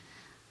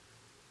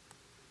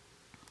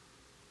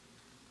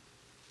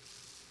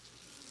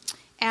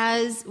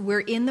 As we're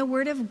in the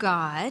Word of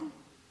God,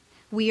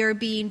 we are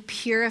being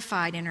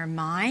purified in our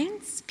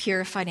minds,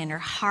 purified in our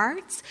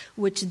hearts,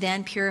 which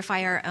then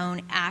purify our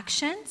own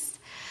actions.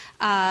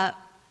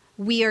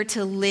 We are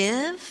to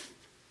live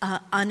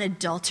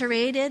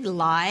unadulterated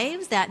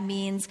lives. That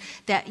means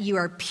that you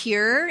are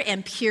pure,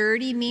 and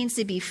purity means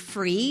to be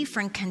free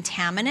from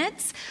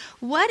contaminants.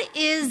 What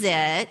is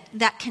it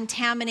that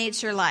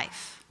contaminates your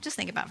life? Just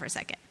think about it for a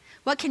second.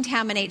 What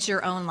contaminates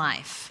your own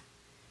life?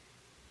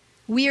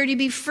 We are to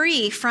be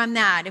free from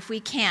that if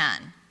we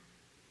can.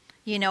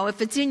 You know,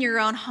 if it's in your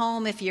own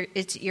home, if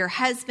it's your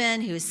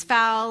husband who's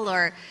foul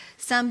or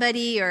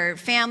somebody or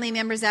family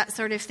members, that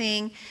sort of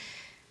thing,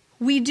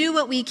 we do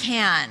what we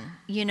can.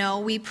 You know,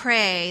 we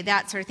pray,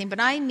 that sort of thing.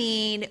 But I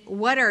mean,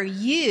 what are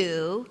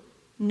you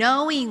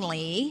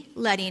knowingly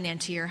letting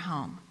into your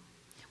home?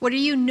 What are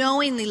you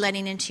knowingly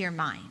letting into your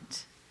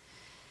mind?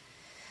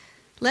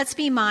 Let's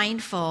be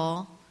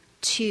mindful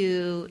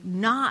to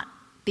not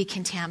be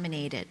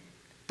contaminated,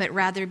 but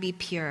rather be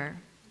pure.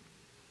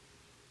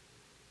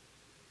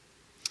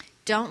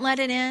 Don't let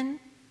it in,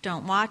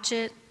 don't watch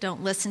it,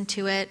 don't listen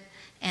to it,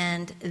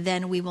 and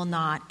then we will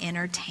not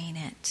entertain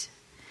it.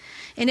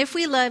 And if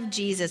we love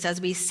Jesus as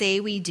we say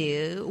we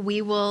do,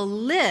 we will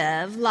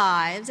live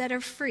lives that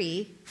are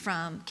free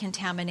from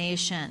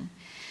contamination.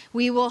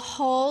 We will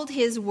hold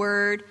his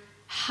word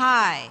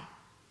higher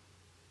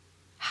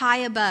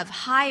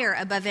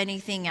above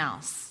anything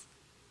else.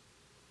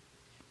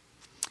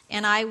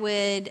 And I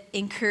would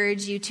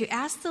encourage you to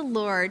ask the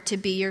Lord to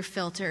be your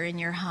filter in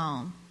your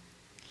home.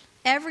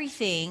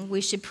 Everything we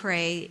should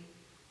pray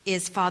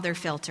is Father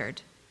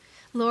filtered.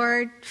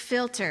 Lord,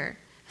 filter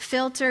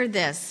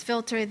this,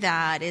 filter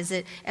that. As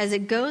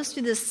it goes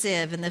through the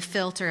sieve and the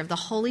filter of the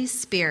Holy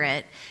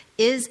Spirit,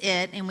 is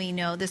it, and we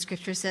know the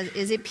scripture says,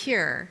 is it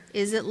pure?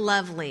 Is it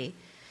lovely?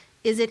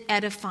 Is it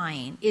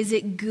edifying? Is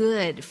it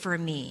good for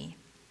me?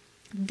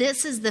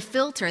 This is the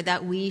filter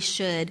that we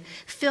should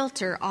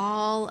filter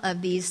all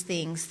of these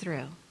things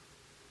through.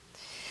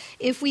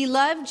 If we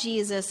love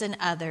Jesus and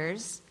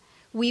others,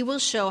 we will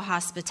show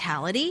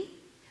hospitality.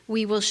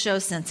 We will show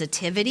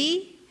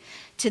sensitivity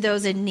to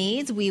those in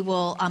needs. We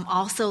will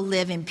also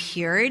live in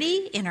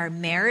purity in our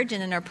marriage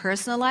and in our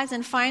personal lives.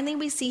 And finally,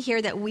 we see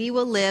here that we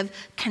will live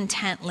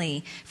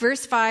contently.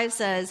 Verse 5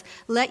 says,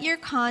 "Let your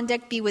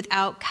conduct be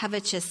without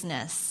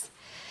covetousness."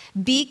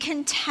 Be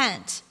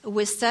content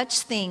with such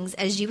things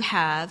as you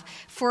have,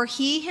 for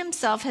he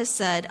himself has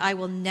said, I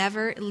will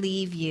never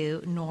leave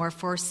you nor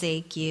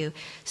forsake you.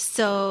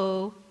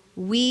 So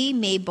we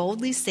may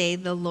boldly say,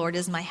 the Lord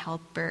is my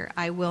helper.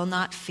 I will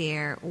not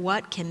fear.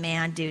 What can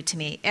man do to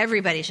me?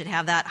 Everybody should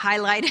have that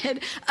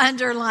highlighted,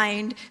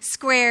 underlined,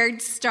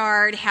 squared,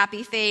 starred,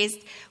 happy-faced,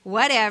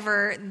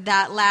 whatever.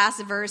 That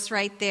last verse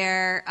right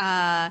there.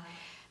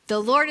 The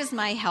Lord is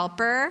my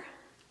helper.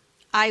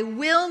 I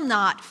will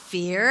not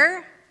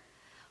fear.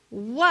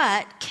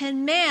 What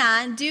can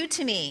man do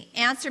to me?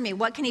 Answer me.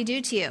 What can he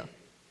do to you?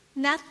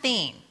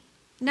 Nothing.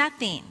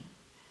 Nothing.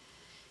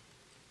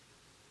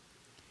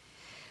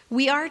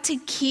 We are to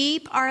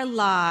keep our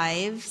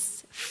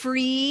lives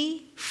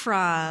free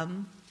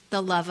from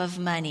the love of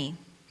money.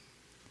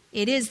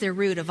 It is the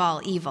root of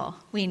all evil.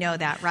 We know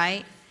that,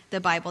 right? The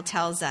Bible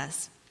tells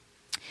us.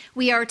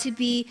 We are to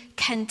be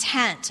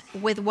content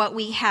with what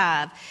we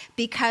have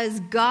because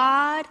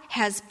God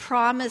has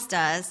promised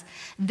us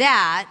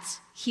that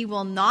he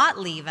will not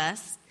leave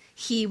us,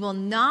 he will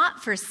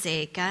not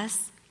forsake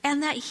us,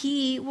 and that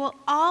he will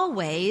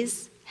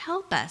always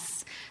help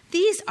us.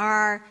 These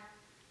are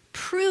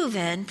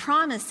proven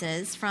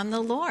promises from the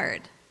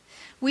Lord.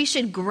 We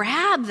should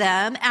grab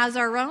them as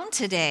our own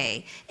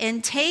today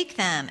and take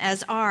them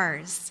as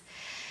ours.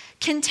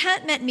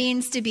 Contentment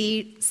means to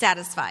be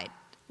satisfied.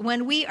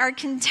 When we are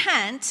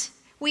content,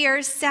 we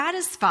are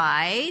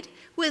satisfied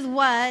with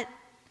what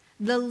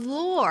the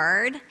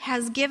Lord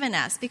has given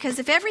us. Because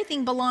if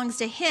everything belongs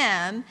to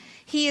him,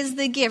 he is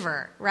the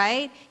giver,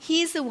 right?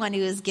 He's the one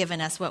who has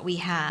given us what we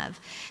have.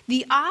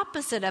 The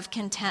opposite of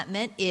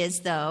contentment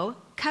is, though,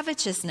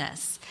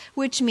 covetousness,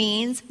 which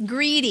means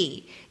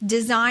greedy,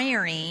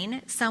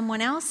 desiring someone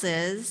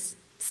else's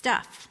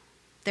stuff,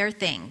 their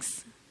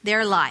things,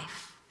 their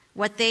life,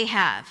 what they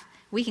have.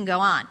 We can go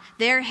on.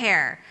 Their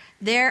hair,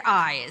 their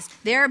eyes,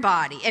 their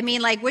body. I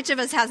mean, like, which of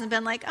us hasn't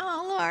been like,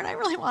 oh, Lord, I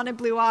really wanted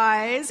blue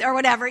eyes or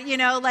whatever, you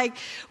know, like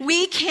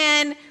we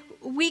can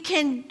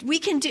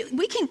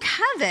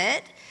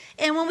covet.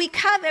 And when we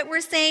covet,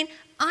 we're saying,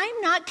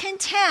 I'm not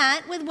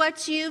content with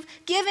what you've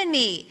given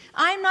me.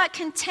 I'm not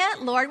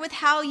content, Lord, with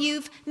how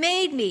you've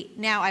made me.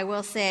 Now, I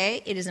will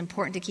say it is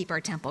important to keep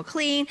our temple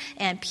clean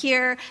and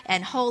pure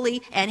and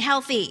holy and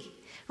healthy,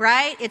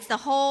 right? It's the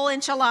whole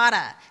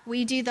enchilada.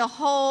 We do the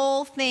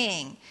whole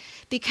thing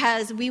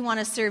because we want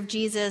to serve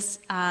Jesus.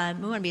 We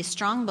want to be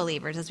strong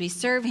believers as we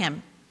serve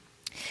him.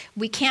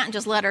 We can't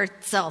just let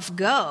ourselves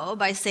go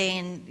by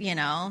saying, you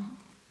know,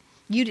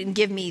 you didn't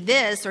give me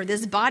this or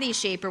this body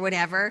shape or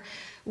whatever.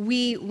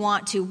 We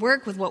want to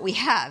work with what we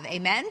have.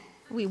 Amen?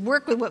 We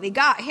work with what we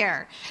got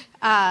here.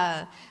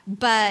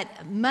 But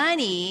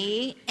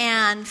money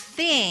and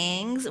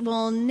things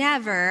will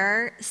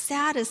never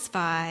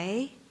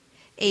satisfy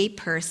a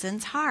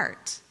person's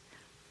heart.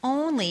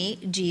 Only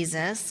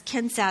Jesus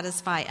can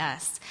satisfy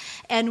us.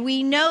 And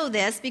we know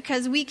this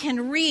because we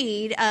can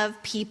read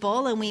of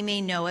people, and we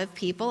may know of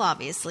people,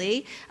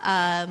 obviously.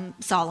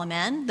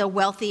 Solomon, the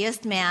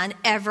wealthiest man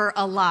ever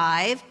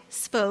alive,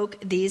 spoke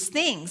these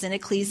things in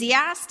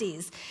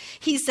Ecclesiastes.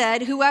 He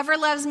said, whoever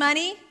loves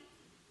money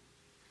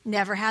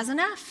never has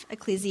enough.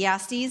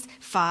 Ecclesiastes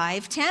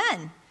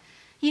 5:10.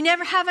 You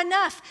never have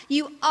enough.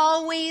 You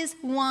always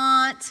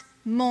want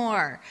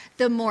more.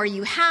 The more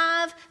you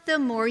have, the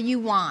more you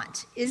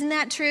want. Isn't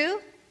that true?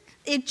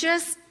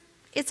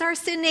 It's our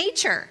sin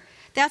nature.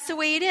 That's the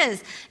way it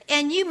is.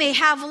 And you may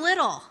have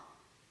little,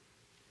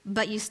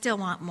 but you still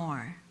want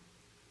more.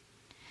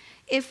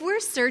 If we're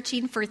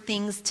searching for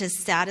things to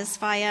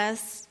satisfy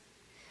us,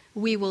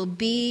 we will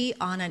be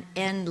on an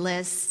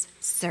endless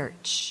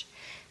search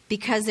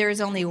because there is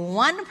only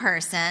one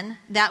person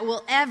that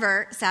will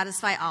ever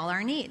satisfy all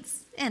our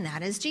needs, and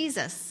that is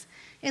Jesus.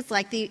 It's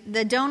like the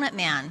donut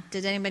man.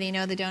 Did anybody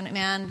know the donut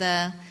man?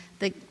 The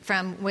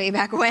from way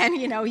back when,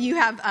 you know, you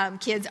have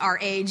kids our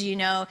age, you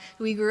know,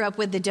 we grew up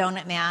with the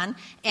donut man.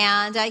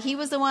 And he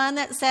was the one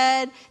that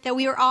said that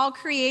we were all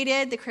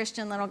created, the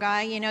Christian little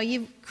guy, you know,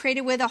 you've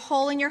created with a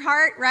hole in your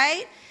heart,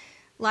 right?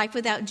 Life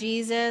without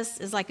Jesus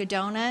is like a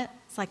donut.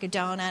 It's like a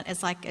donut.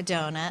 It's like a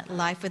donut.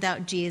 Life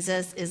without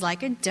Jesus is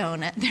like a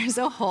donut. There's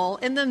a hole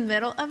in the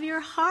middle of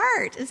your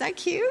heart. Is that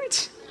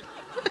cute?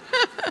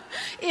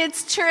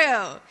 It's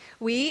true.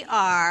 We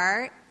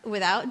are,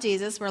 without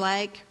Jesus, we're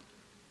like,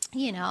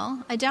 you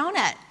know, a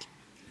donut.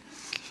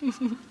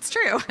 It's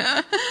true.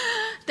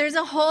 There's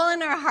a hole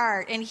in our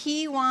heart, and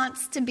he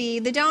wants to be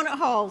the donut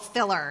hole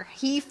filler.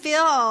 He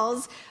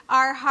fills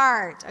our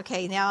heart.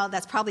 Okay, now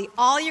that's probably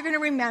all you're going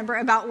to remember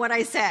about what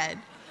I said.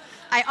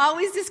 I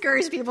always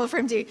discourage people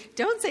from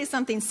don't say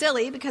something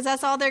silly because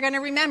that's all they're going to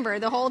remember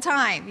the whole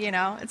time. You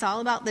know, it's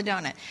all about the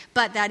donut.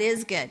 But that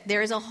is good.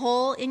 There is a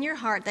hole in your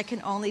heart that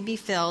can only be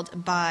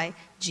filled by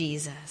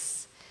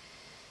Jesus.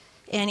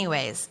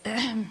 Anyways,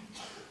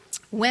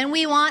 when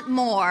we want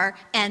more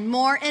and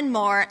more and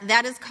more,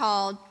 that is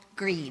called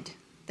greed.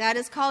 That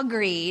is called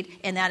greed,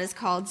 and that is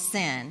called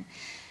sin.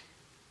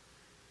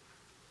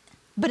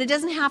 But it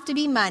doesn't have to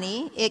be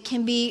money. It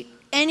can be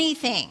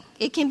anything.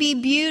 It can be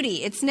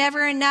beauty. It's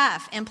never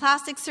enough. And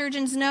plastic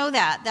surgeons know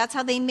that. That's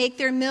how they make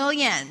their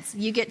millions.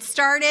 You get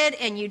started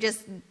and you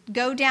just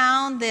go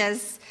down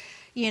this,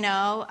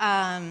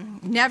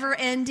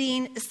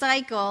 never-ending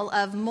cycle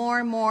of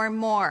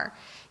more.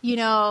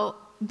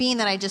 Being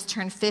that I just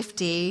turned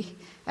 50,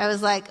 I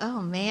was like,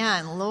 oh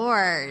man,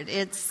 Lord,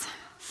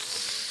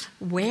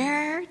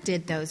 where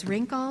did those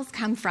wrinkles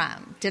come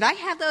from? Did I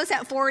have those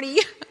at 40?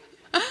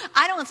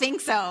 I don't think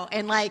so.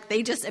 And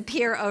they just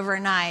appear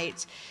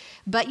overnight.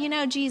 But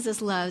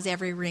Jesus loves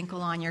every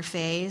wrinkle on your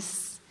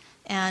face.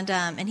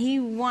 And he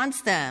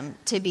wants them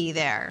to be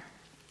there.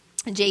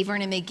 J.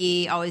 Vernon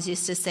McGee always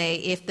used to say,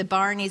 if the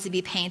barn needs to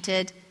be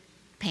painted,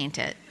 paint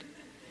it.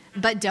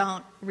 But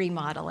don't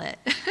remodel it.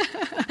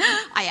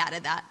 I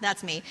added that.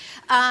 That's me.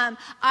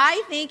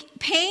 I think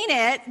paint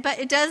it, but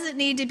it doesn't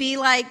need to be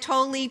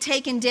totally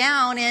taken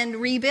down and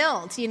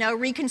rebuilt,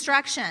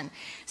 reconstruction.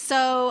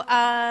 So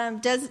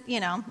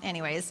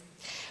anyways.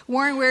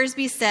 Warren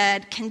Wiersbe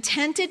said,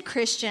 contented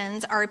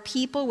Christians are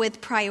people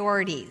with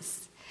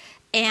priorities,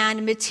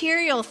 and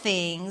material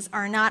things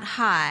are not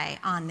high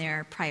on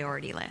their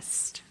priority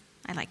list.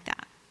 I like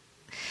that.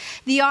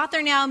 The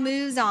author now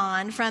moves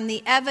on from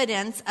the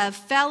evidence of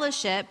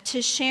fellowship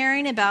to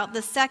sharing about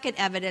the second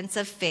evidence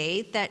of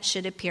faith that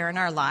should appear in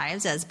our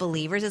lives as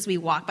believers as we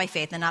walk by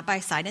faith and not by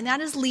sight, and that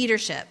is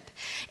leadership,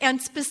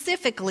 and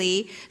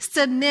specifically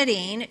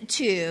submitting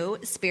to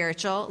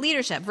spiritual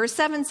leadership. Verse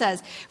 7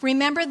 says,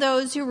 remember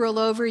those who rule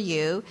over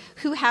you,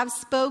 who have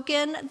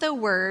spoken the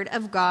word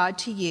of God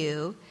to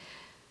you,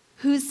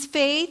 whose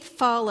faith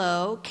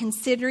follow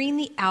considering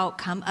the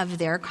outcome of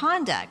their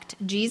conduct.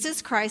 Jesus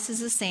Christ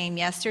is the same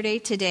yesterday,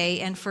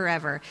 today, and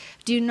forever.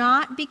 Do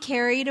not be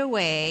carried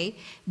away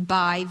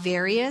by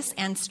various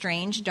and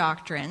strange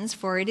doctrines,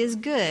 for it is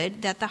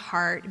good that the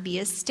heart be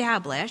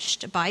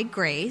established by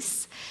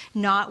grace,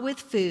 not with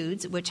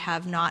foods which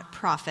have not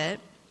profit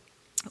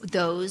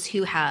those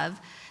who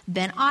have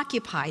been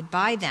occupied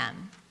by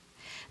them.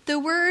 The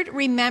word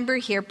remember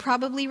here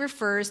probably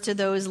refers to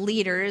those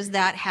leaders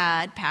that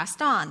had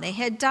passed on. They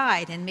had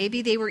died, and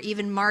maybe they were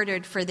even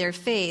martyred for their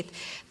faith.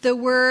 The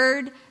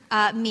word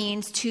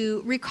means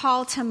to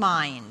recall to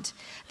mind.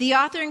 The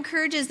author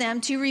encourages them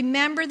to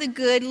remember the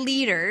good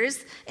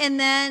leaders and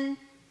then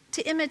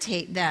to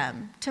imitate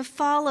them, to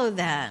follow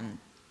them.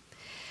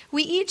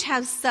 We each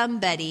have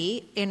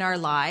somebody in our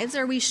lives,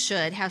 or we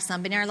should have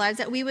somebody in our lives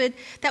that we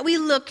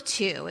look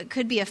to. It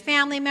could be a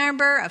family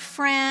member, a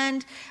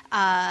friend,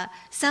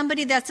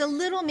 somebody that's a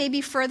little maybe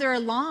further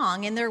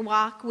along in their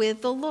walk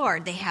with the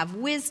Lord. They have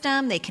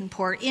wisdom, they can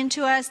pour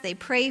into us, they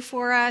pray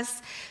for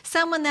us.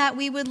 Someone that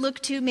we would look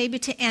to maybe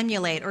to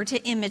emulate or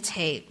to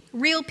imitate.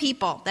 Real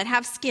people that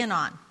have skin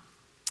on,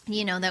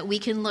 that we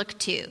can look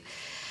to.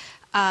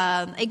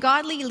 A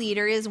godly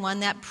leader is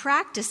one that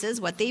practices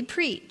what they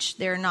preach.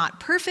 They're not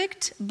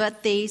perfect,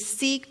 but they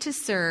seek to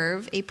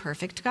serve a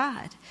perfect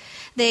God.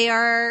 They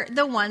are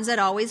the ones that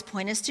always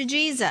point us to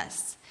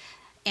Jesus,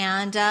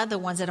 and the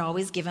ones that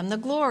always give him the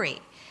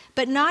glory.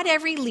 But not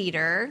every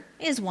leader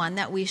is one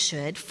that we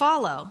should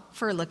follow.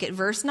 For look at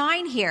verse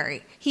 9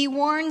 here. He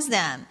warns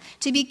them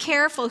to be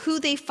careful who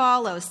they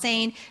follow,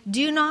 saying,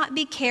 do not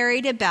be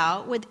carried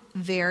about with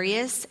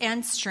various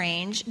and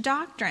strange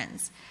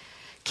doctrines.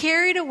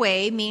 Carried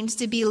away means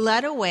to be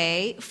led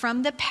away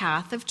from the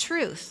path of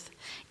truth.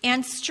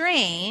 And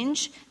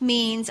strange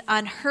means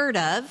unheard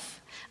of,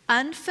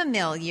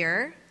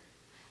 unfamiliar,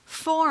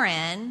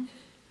 foreign,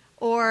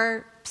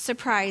 or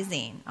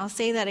surprising. I'll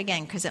say that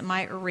again because it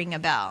might ring a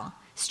bell.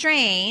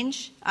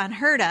 Strange,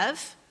 unheard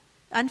of,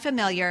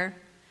 unfamiliar,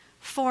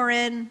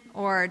 foreign,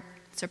 or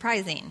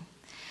surprising.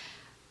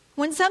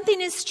 When something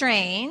is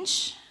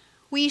strange,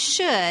 we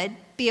should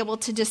be able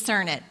to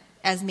discern it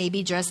as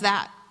maybe just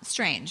that,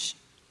 strange.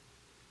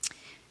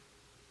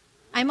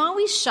 I'm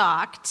always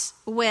shocked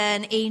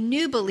when a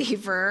new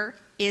believer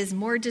is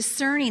more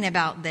discerning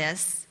about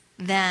this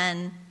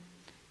than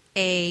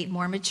a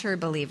more mature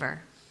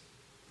believer.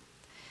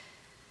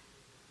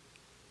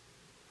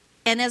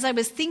 And as I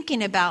was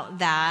thinking about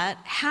that,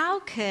 how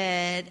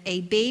could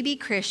a baby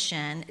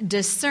Christian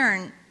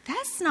discern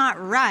that's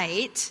not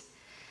right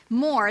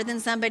more than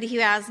somebody who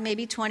has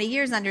maybe 20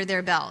 years under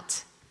their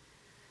belt?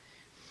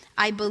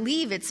 I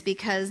believe it's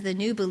because the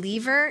new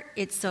believer,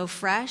 it's so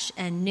fresh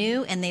and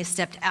new, and they've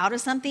stepped out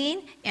of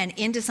something and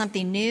into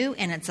something new,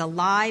 and it's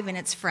alive and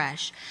it's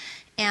fresh.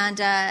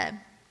 And I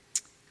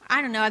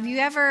don't know, have you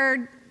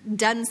ever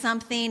done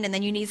something and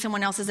then you need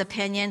someone else's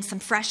opinion, some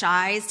fresh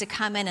eyes to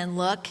come in and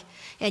look,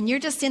 and you're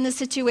just in the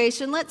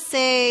situation, let's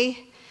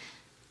say,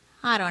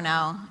 I don't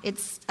know,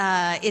 it's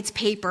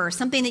paper,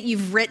 something that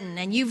you've written,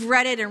 and you've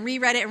read it and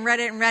reread it and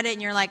read it and read it,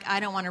 and you're like, I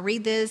don't want to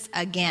read this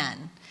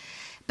again.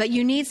 But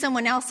you need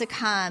someone else to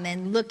come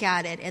and look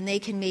at it, and they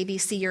can maybe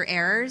see your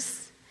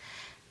errors.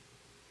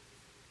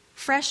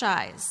 Fresh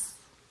eyes.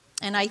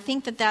 And I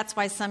think that that's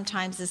why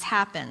sometimes this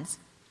happens.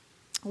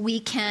 We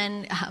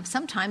can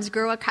sometimes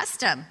grow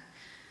accustomed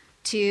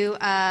to,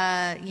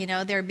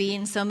 there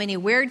being so many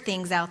weird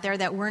things out there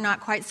that we're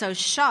not quite so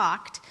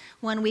shocked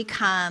when we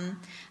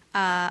come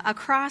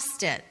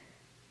across it.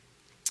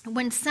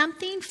 When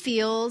something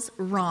feels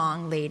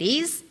wrong,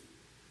 ladies,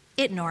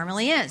 it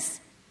normally is.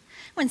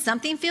 When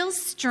something feels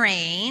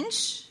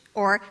strange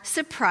or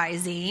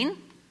surprising,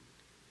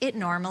 it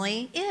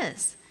normally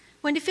is.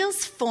 When it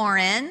feels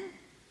foreign,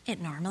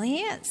 it normally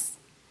is.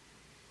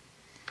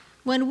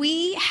 When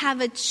we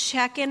have a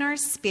check in our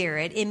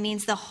spirit, it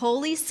means the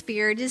Holy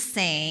Spirit is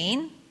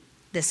saying,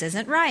 this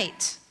isn't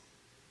right,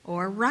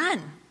 or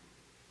run,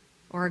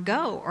 or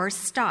go, or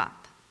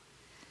stop.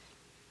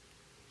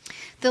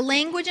 The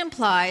language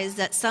implies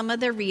that some of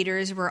the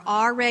readers were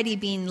already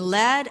being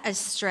led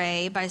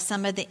astray by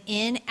some of the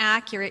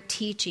inaccurate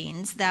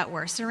teachings that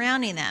were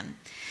surrounding them.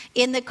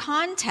 In the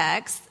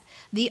context,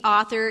 the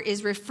author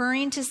is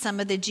referring to some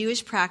of the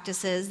Jewish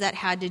practices that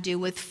had to do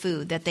with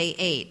food that they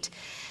ate.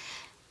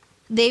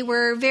 They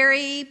were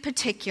very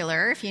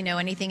particular, if you know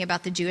anything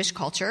about the Jewish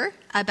culture,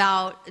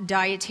 about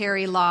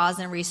dietary laws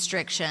and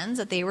restrictions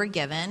that they were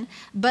given,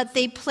 but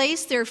they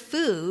placed their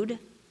food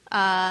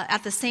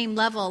at the same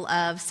level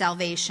of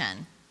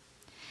salvation.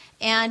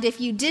 And if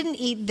you didn't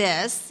eat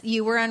this,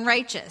 you were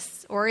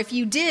unrighteous. Or if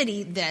you did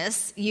eat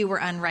this, you were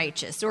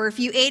unrighteous. Or if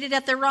you ate it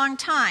at the wrong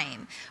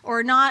time,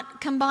 or not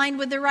combined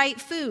with the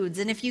right foods.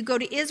 And if you go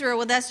to Israel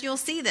with us, you'll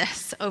see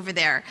this over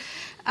there.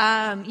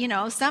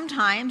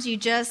 Sometimes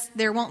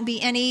there won't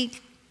be any,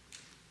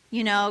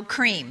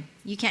 cream.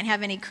 You can't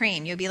have any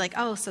cream. You'll be like,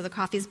 oh, so the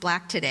coffee's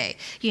black today.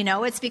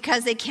 It's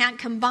because they can't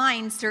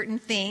combine certain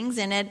things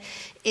in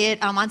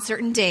it on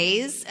certain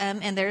days,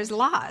 and there's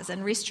laws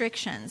and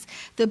restrictions.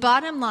 The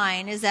bottom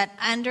line is that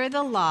under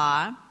the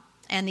law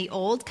and the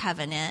old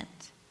covenant,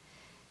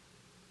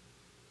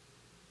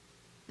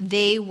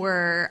 they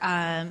were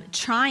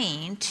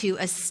trying to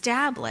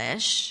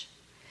establish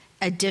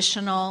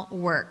additional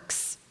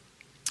works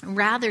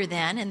rather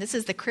than, and this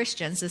is the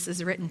Christians this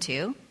is written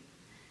to,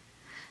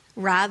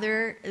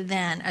 rather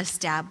than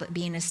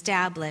being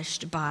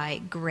established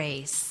by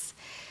grace.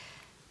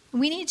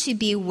 We need to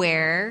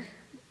beware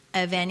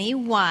of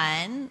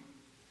anyone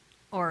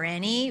or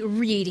any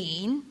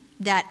reading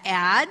that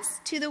adds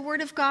to the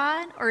Word of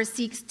God or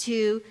seeks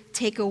to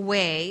take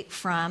away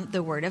from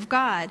the Word of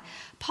God.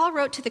 Paul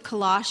wrote to the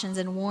Colossians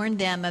and warned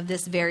them of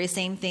this very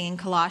same thing in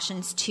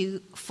Colossians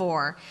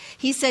 2:4.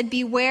 He said,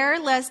 beware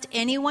lest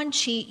anyone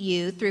cheat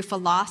you through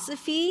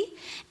philosophy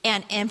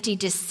and empty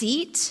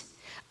deceit,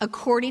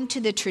 according to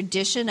the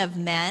tradition of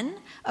men,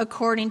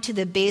 according to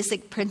the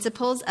basic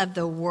principles of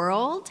the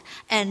world,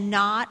 and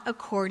not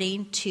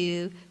according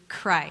to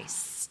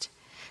Christ.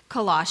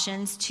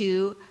 Colossians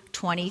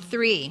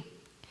 2:23.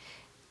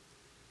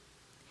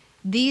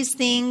 These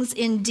things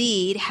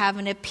indeed have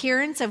an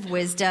appearance of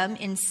wisdom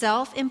in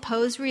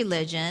self-imposed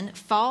religion,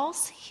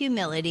 false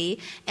humility,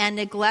 and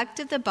neglect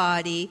of the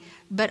body,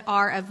 but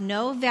are of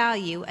no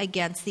value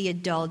against the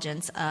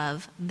indulgence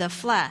of the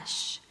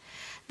flesh.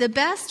 The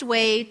best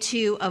way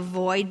to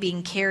avoid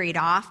being carried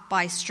off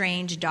by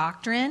strange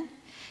doctrine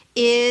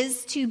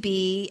is to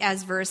be,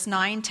 as verse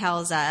 9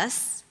 tells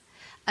us,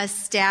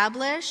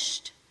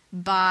 established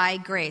by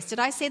grace. Did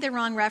I say the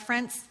wrong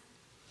reference?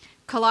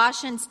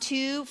 Colossians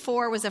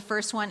 2:4 was the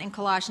first one, and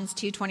Colossians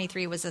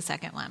 2:23 was the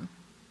second one.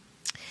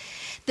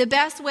 The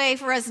best way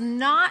for us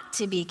not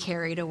to be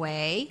carried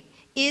away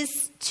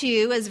is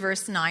to, as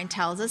verse 9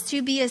 tells us,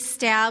 to be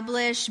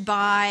established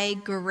by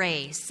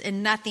grace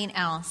and nothing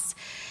else.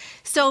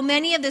 So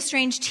many of the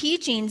strange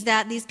teachings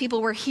that these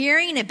people were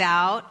hearing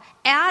about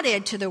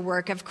added to the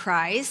work of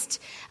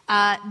Christ,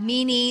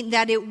 meaning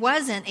that it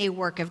wasn't a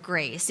work of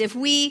grace. If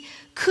we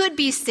could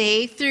be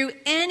saved through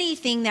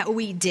anything that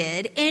we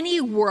did,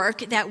 any work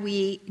that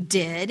we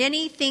did,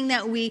 anything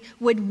that we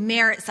would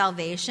merit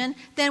salvation,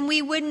 then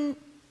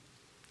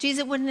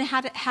Jesus wouldn't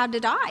have had to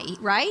die,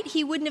 right?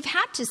 He wouldn't have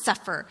had to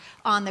suffer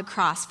on the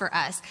cross for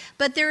us.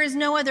 But there is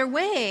no other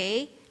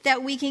way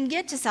that we can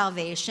get to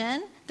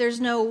salvation. There's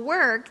no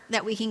work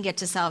that we can get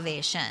to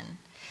salvation.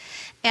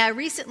 I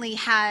recently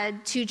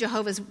had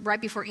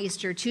right before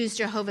Easter, two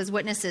Jehovah's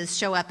Witnesses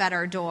show up at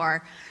our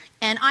door.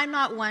 And I'm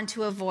not one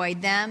to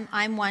avoid them.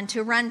 I'm one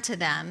to run to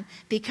them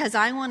because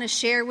I want to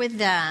share with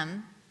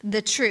them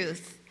the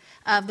truth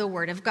of the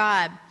Word of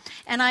God.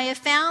 And I have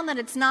found that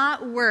it's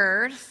not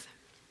worth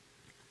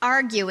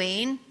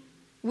arguing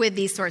with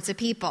these sorts of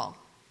people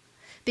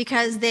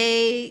because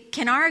they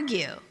can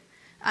argue.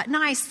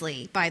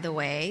 Nicely, by the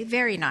way,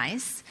 very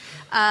nice,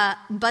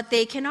 but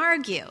they can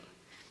argue.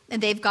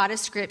 And they've got a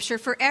scripture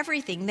for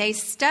everything. They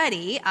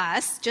study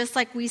us just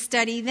like we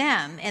study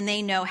them, and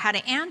they know how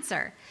to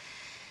answer.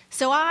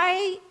 So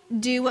I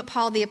do what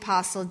Paul the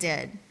Apostle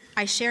did.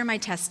 I share my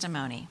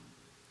testimony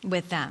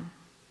with them.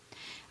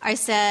 I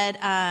said,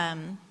 I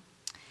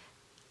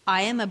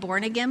am a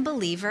born-again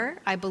believer.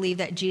 I believe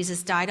that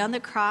Jesus died on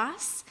the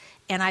cross,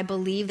 and I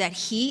believe that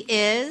he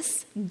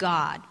is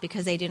God,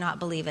 because they do not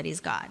believe that he's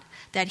God.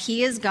 That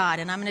he is God,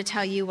 and I'm going to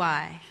tell you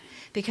why.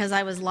 Because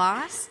I was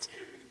lost,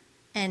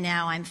 and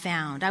now I'm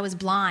found. I was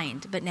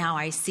blind, but now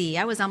I see.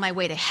 I was on my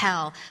way to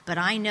hell, but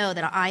I know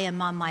that I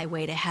am on my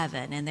way to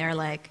heaven. And they're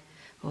like,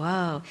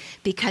 whoa,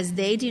 because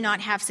they do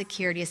not have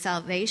security of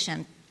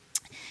salvation.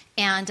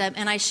 And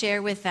I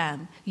share with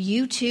them,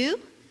 you too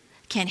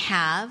can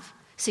have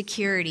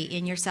security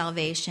in your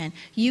salvation.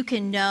 You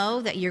can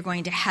know that you're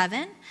going to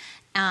heaven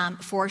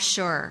for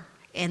sure,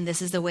 and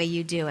this is the way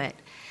you do it.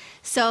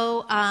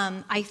 So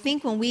I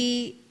think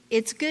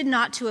it's good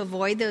not to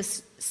avoid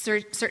those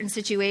certain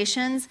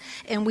situations,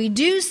 and we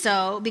do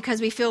so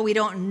because we feel we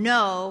don't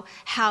know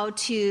how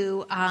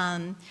to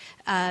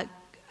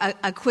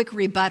a quick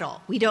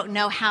rebuttal. We don't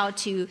know how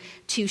to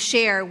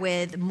share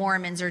with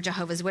Mormons or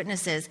Jehovah's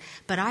Witnesses.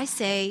 But I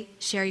say,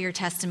 share your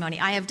testimony.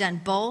 I have done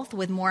both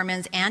with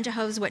Mormons and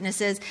Jehovah's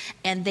Witnesses,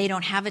 and they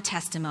don't have a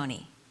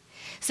testimony.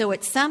 So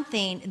it's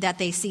something that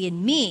they see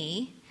in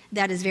me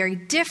that is very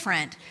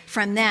different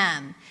from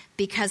them,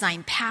 because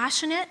I'm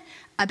passionate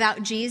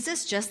about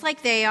Jesus just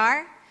like they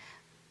are,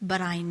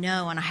 but I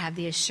know and I have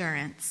the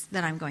assurance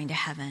that I'm going to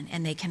heaven,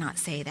 and they cannot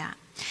say that.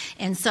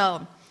 And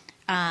so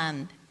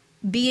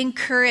be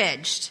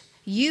encouraged.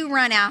 You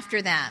run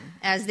after them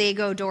as they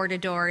go door to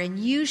door, and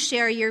you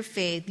share your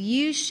faith.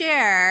 You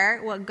share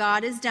what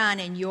God has done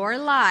in your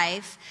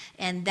life,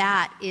 and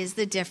that is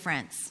the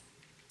difference.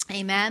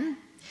 Amen?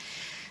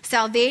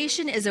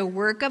 Salvation is a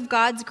work of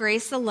God's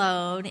grace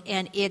alone,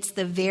 and it's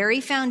the very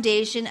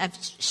foundation of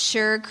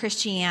sure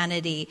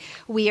Christianity.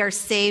 We are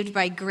saved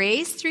by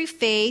grace through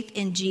faith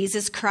in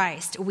Jesus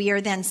Christ. We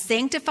are then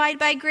sanctified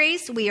by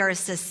grace, we are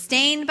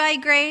sustained by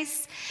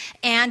grace,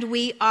 and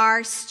we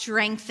are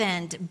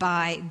strengthened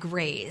by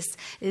grace.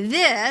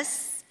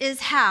 This is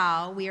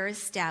how we are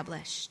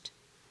established.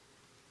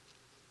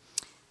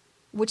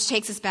 Which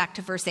takes us back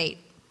to verse 8.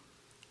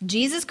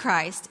 Jesus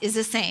Christ is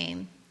the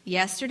same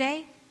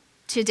yesterday,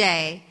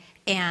 today,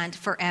 and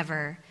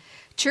forever.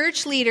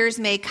 Church leaders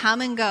may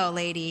come and go,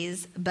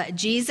 ladies, but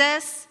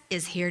Jesus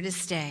is here to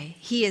stay.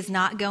 He is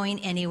not going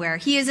anywhere.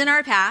 He is in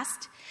our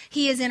past,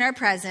 he is in our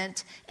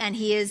present, and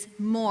he is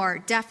more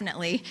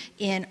definitely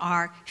in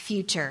our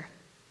future.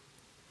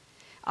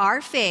 Our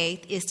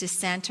faith is to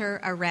center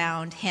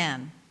around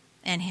him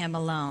and him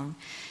alone.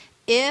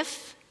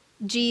 If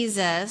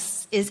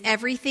Jesus is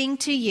everything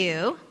to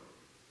you,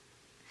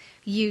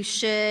 you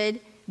should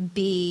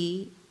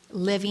be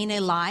living a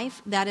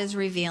life that is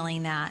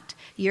revealing that.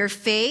 Your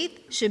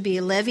faith should be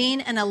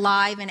living and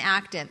alive and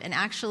active. And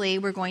actually,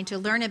 we're going to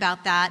learn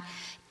about that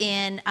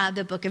in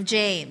the book of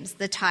James.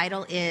 The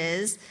title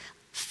is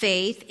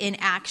Faith in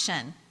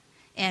Action.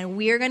 And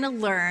we're going to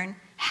learn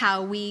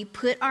how we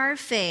put our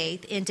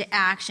faith into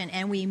action,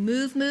 and we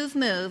move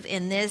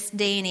in this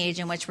day and age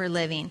in which we're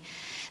living.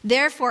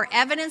 Therefore,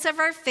 evidence of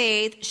our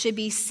faith should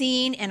be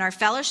seen in our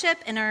fellowship,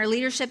 in our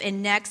leadership,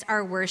 and next,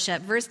 our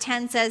worship. Verse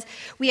 10 says,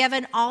 we have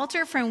an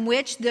altar from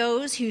which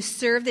those who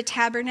serve the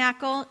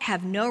tabernacle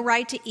have no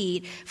right to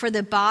eat, for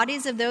the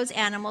bodies of those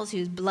animals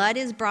whose blood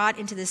is brought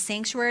into the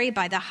sanctuary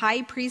by the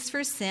high priest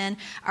for sin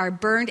are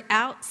burned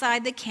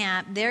outside the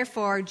camp.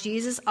 Therefore,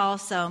 Jesus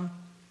also,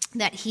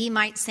 that he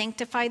might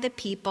sanctify the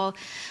people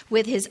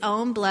with his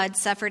own blood,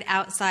 suffered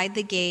outside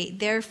the gate.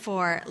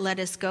 Therefore, let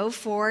us go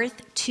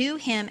forth to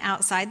him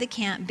outside the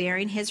camp,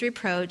 bearing his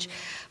reproach.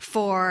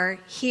 For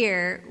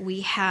here we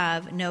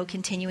have no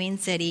continuing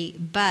city,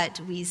 but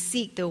we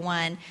seek the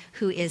one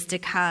who is to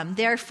come.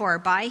 Therefore,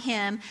 by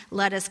him,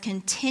 let us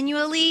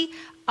continually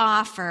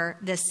offer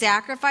the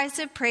sacrifice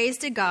of praise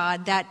to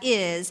God, that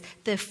is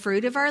the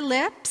fruit of our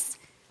lips,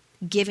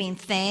 giving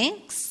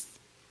thanks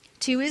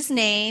to his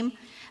name.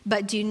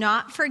 But do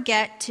not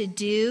forget to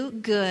do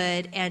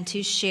good and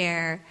to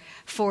share,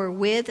 for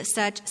with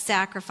such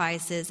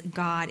sacrifices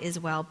God is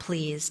well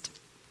pleased.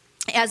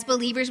 As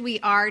believers, we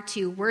are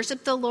to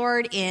worship the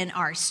Lord in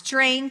our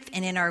strength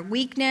and in our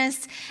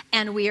weakness,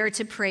 and we are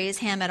to praise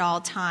him at all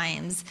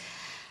times.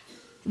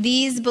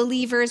 These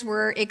believers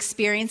were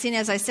experiencing,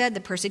 as I said, the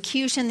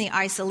persecution, the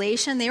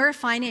isolation. They were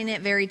finding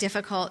it very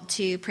difficult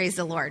to praise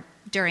the Lord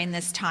during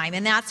this time,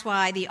 and that's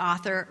why the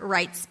author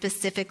writes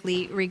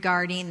specifically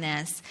regarding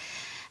this.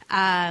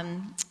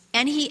 And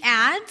he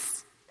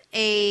adds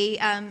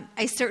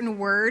a certain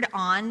word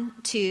on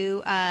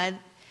to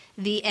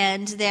the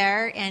end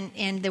there,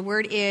 and the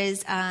word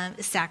is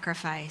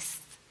sacrifice.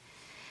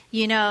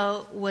 You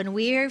know, when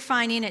we're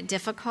finding it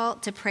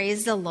difficult to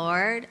praise the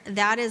Lord,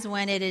 that is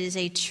when it is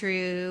a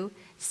true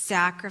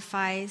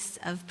sacrifice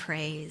of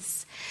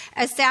praise.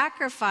 A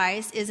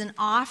sacrifice is an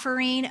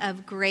offering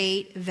of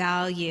great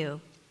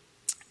value,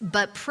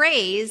 but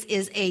praise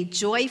is a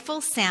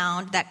joyful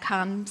sound that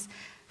comes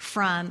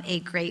from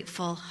a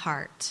grateful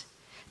heart.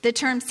 The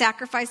term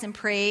sacrifice and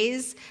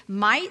praise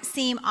might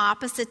seem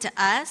opposite to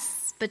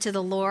us, but to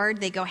the Lord,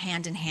 they go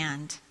hand in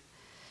hand.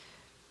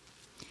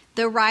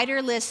 The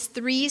writer lists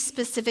 3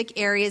 specific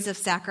areas of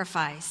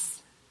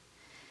sacrifice.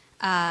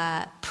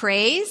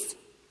 Praise,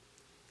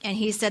 and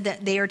he said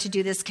that they are to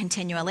do this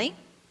continually.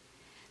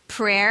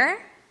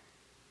 Prayer,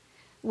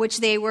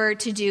 which they were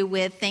to do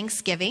with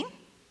thanksgiving.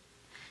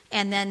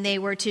 And then they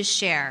were to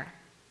share,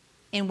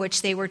 in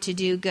which they were to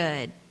do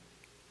good.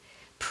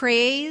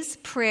 Praise,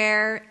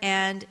 prayer,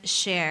 and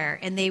share.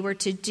 And they were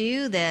to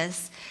do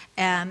this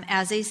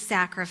as a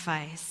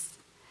sacrifice.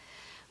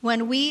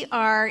 When we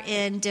are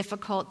in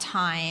difficult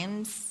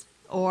times,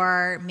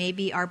 or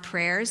maybe our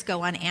prayers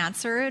go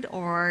unanswered,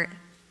 or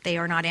they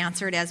are not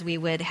answered as we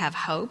would have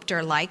hoped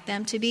or liked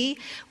them to be,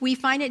 we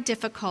find it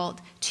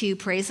difficult to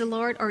praise the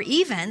Lord or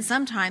even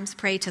sometimes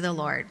pray to the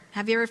Lord.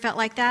 Have you ever felt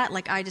like that?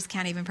 Like, I just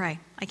can't even pray.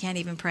 I can't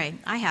even pray.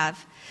 I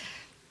have.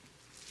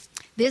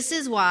 This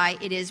is why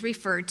it is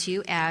referred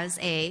to as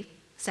a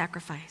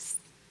sacrifice.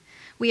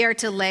 We are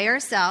to lay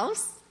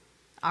ourselves,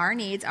 our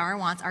needs, our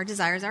wants, our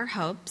desires, our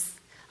hopes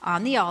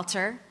on the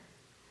altar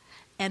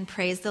and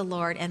praise the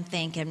Lord and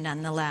thank Him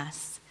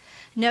nonetheless.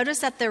 Notice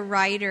that the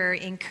writer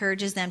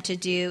encourages them to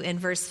do in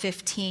verse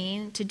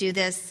 15, to do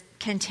this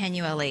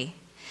continually,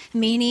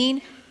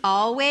 meaning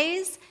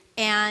always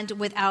and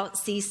without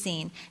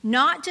ceasing.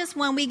 Not just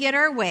when we get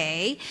our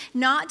way,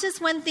 not just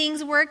when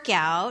things work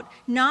out,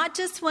 not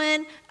just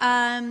when,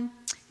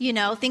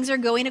 things are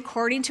going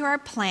according to our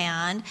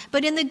plan,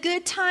 but in the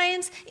good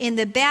times, in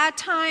the bad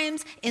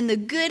times, in the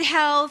good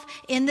health,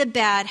 in the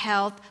bad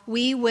health,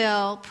 we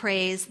will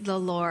praise the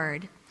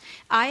Lord.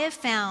 I have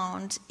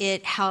found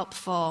it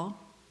helpful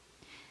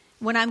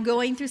when I'm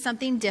going through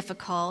something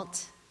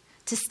difficult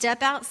to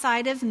step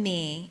outside of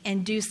me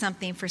and do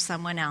something for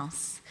someone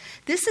else.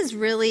 This is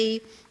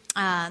really,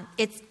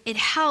 it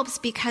helps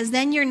because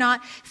then you're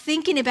not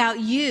thinking about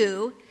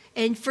you,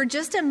 and for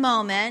just a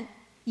moment,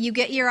 you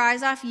get your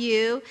eyes off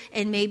you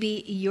and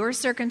maybe your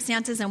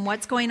circumstances and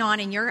what's going on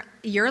in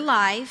your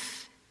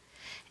life,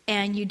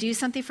 and you do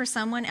something for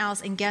someone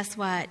else, and guess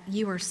what?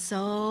 You are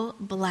so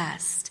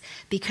blessed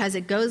because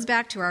it goes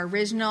back to our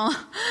original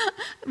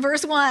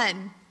verse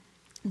 1.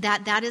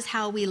 That is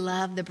how we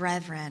love the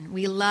brethren.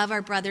 We love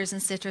our brothers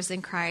and sisters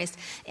in Christ.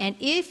 And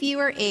if you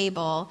are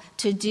able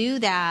to do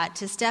that,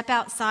 to step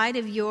outside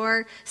of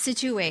your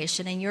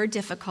situation and your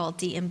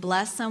difficulty and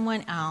bless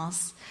someone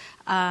else,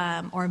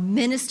 or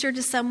minister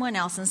to someone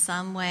else in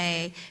some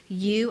way,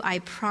 you, I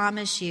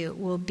promise you,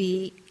 will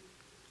be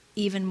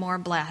even more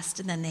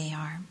blessed than they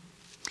are.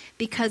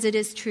 Because it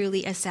is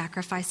truly a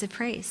sacrifice of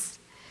praise.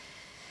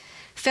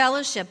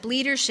 Fellowship,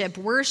 leadership,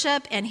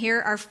 worship, and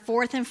here our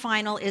fourth and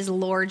final is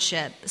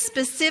lordship.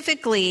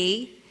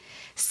 Specifically,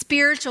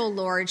 spiritual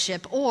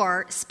lordship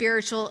or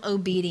spiritual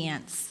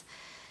obedience.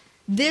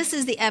 This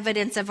is the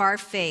evidence of our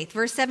faith.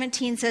 Verse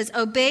 17 says,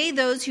 "Obey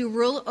those who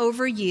rule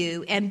over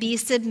you and be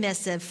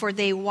submissive, for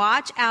they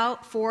watch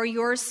out for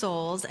your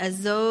souls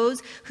as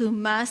those who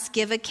must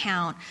give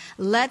account.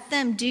 Let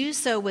them do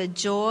so with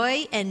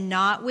joy and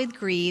not with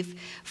grief,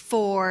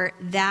 for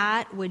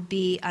that would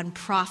be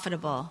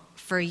unprofitable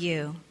for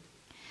you."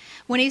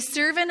 When a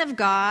servant of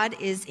God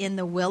is in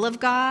the will of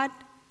God,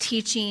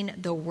 teaching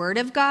the word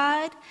of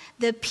God,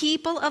 the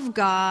people of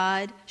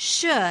God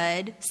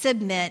should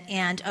submit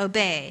and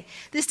obey.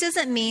 This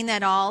doesn't mean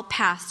that all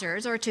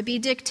pastors are to be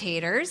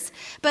dictators,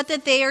 but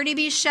that they are to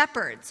be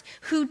shepherds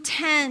who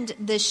tend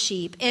the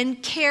sheep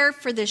and care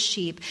for the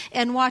sheep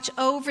and watch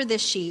over the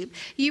sheep.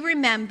 You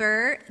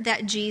remember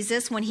that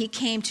Jesus, when he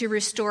came to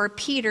restore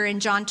Peter in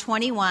John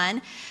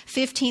 21,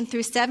 15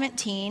 through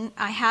 17,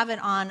 I have it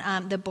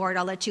on the board.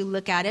 I'll let you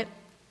look at it.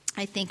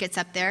 I think it's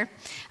up there.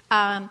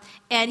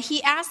 And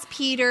he asked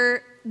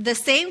Peter the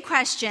same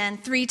question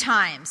 3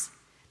 times.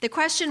 The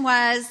question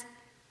was,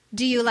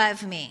 "Do you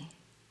love me?"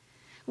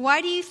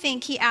 Why do you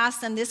think he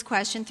asked them this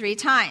question 3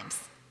 times?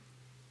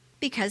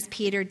 Because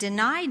Peter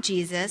denied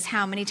Jesus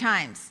how many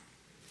times?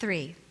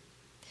 3.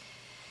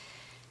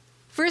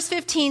 Verse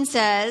 15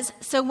 says,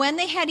 "So when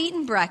they had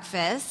eaten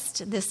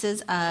breakfast," this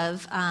is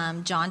of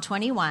John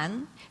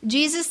 21,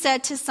 "Jesus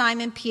said to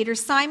Simon Peter,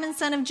 'Simon,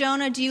 son of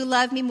Jonah, do you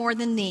love me more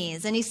than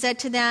these?' And he said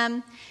to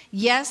them,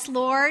 'Yes,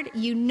 Lord,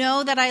 you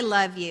know that I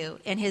love you.'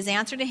 And his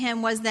answer to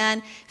him was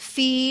then,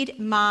 'Feed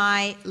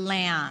my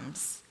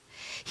lambs.'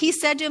 He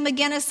said to him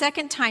again a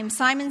second time,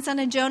 'Simon, son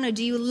of Jonah,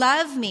 do you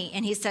love me?'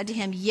 And he said to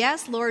him,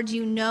 'Yes, Lord,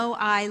 you know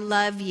I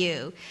love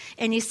you.'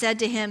 And he said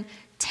to him,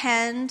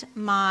 'Tend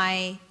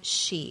my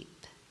sheep.'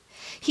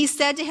 He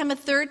said to him a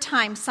third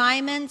time,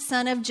 'Simon,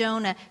 son of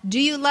Jonah, do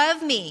you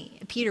love me?'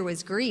 Peter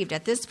was grieved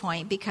at this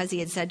point because he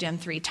had said to him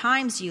 3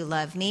 times, 'You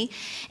love me.'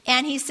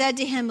 And he said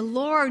to him,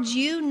 'Lord,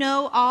 you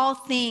know all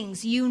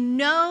things. You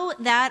know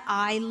that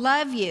I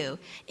love you.'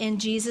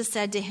 And Jesus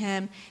said to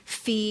him,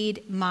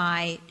 'Feed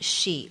my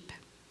sheep.'"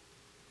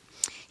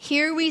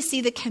 Here we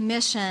see the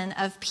commission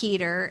of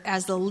Peter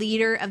as the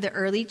leader of the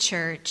early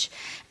church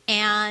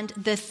and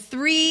the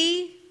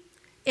 3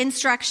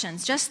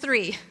 instructions, just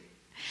 3,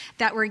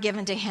 that were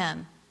given to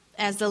him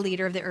as the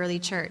leader of the early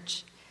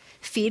church.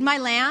 Feed my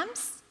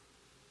lambs,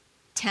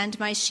 tend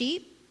my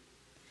sheep,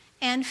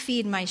 and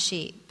feed my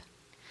sheep.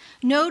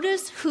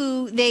 Notice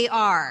who they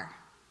are.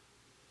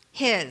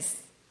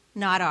 His,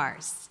 not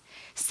ours.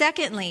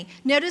 Secondly,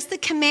 notice the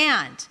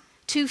command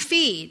to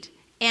feed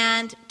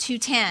and to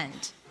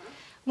tend.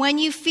 When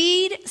you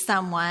feed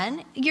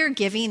someone, you're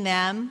giving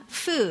them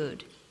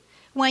food.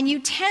 When you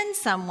tend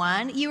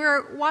someone, you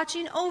are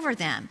watching over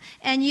them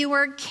and you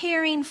are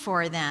caring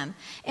for them.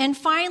 And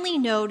finally,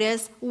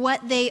 notice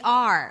what they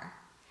are.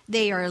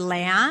 They are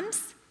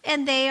lambs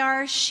and they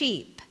are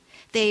sheep.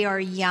 They are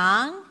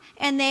young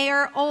and they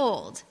are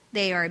old.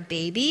 They are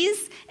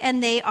babies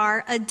and they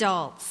are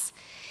adults.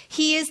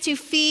 He is to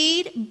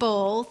feed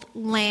both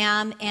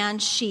lamb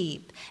and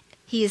sheep.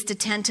 He is to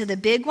tend to the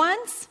big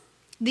ones,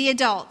 the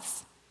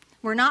adults.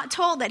 We're not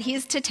told that he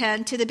is to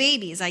tend to the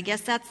babies. I guess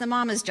that's the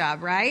mama's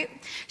job, right?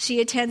 She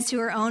attends to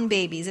her own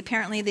babies.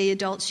 Apparently, the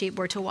adult sheep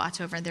were to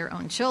watch over their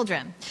own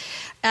children.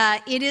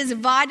 It is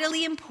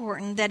vitally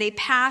important that a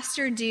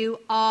pastor do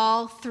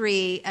all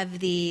three of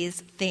these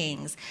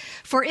things.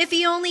 For if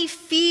he only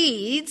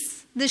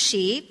feeds the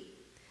sheep,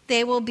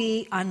 they will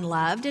be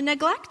unloved and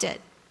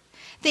neglected.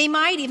 They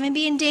might even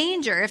be in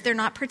danger if they're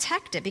not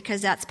protected,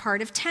 because that's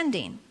part of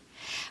tending.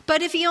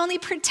 But if he only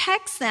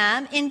protects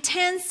them and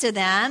tends to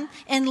them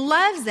and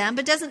loves them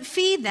but doesn't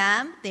feed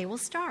them, they will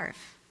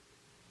starve.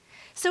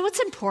 So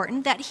it's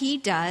important that he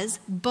does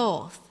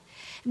both.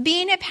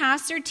 Being a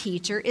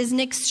pastor-teacher is an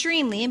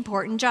extremely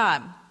important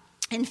job.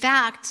 In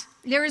fact,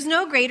 there is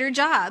no greater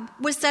job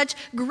with such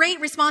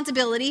great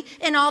responsibility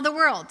in all the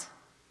world.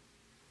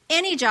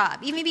 Any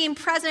job, even being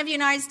president of the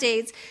United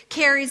States,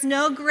 carries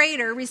no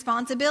greater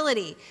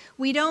responsibility.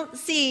 We don't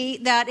see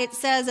that it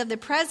says of the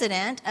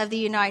president of the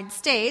United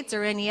States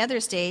or any other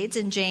states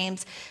in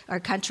James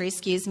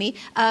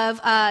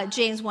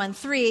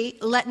 1:3,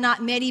 let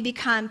not many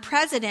become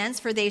presidents,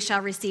 for they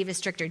shall receive a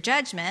stricter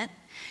judgment.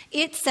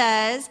 It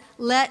says,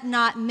 let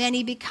not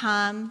many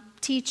become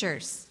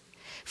teachers,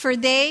 for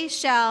they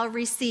shall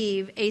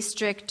receive a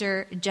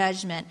stricter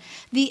judgment.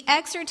 The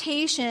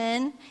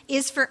exhortation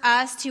is for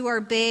us to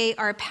obey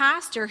our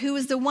pastor, who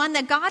is the one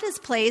that God has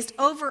placed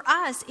over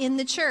us in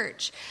the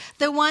church,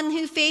 the one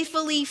who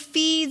faithfully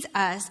feeds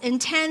us and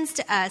tends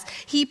to us.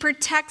 He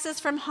protects us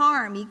from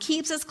harm. He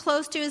keeps us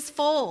close to his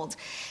fold,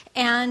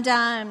 and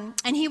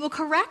he will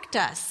correct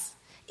us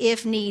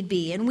if need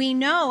be. And we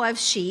know of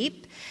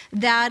sheep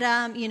that,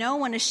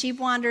 when a sheep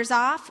wanders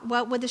off,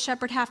 what would the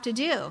shepherd have to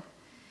do?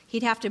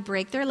 He'd have to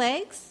break their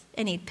legs,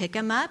 and he'd pick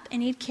them up,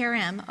 and he'd carry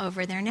them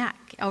over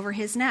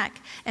his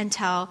neck,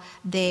 until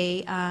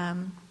they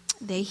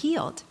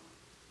healed.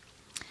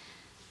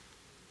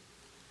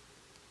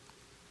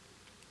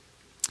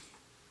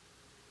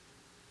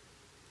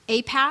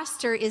 A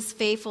pastor is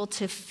faithful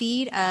to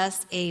feed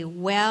us a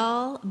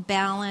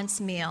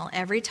well-balanced meal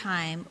every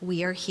time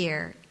we are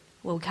here.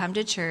 We'll come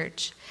to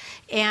church,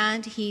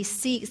 and he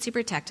seeks to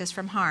protect us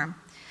from harm.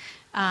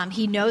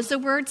 He knows the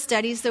word,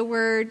 studies the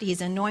word.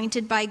 He's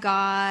anointed by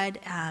God.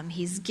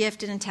 He's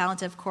gifted and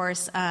talented, of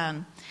course.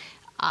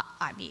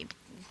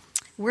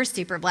 We're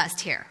super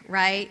blessed here,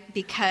 right?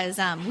 Because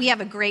we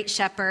have a great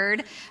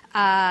shepherd.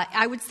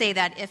 I would say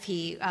that if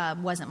he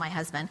wasn't my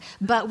husband.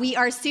 But we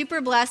are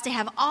super blessed to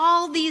have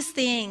all these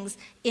things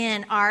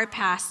in our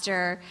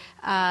pastor,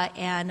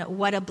 and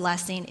what a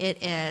blessing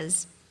it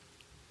is.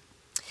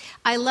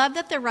 I love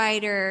that the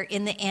writer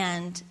in the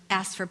end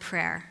asks for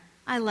prayer.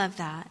 I love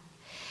that,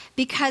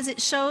 because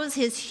it shows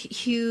his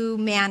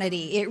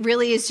humanity. It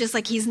really is just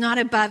like he's not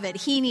above it.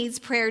 He needs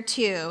prayer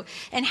too.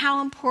 And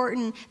how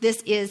important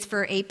this is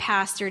for a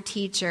pastor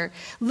teacher.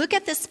 Look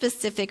at the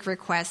specific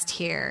request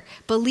here.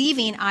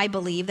 I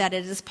believe that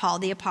it is Paul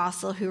the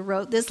Apostle who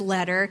wrote this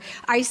letter.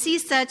 I see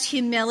such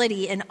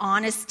humility and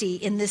honesty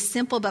in this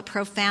simple but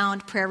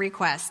profound prayer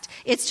request.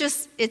 It's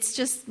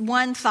just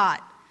one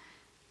thought: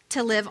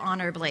 to live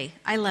honorably.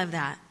 I love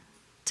that.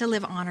 To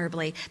live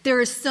honorably.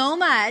 There is so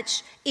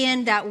much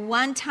in that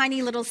one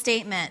tiny little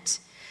statement.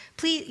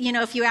 Please,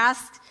 if you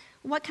ask,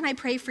 what can I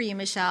pray for you,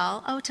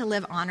 Michelle? Oh, to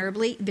live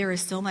honorably. There is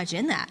so much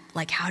in that.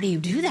 Like, how do you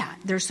do that?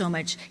 There's so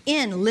much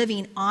in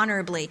living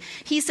honorably.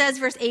 He says,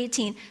 verse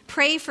 18,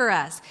 pray for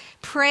us.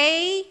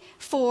 Pray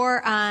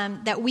for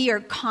that we are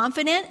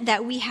confident,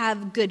 that we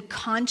have good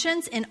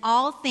conscience in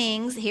all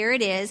things. Here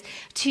it is,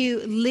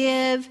 to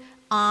live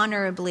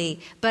honorably.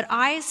 But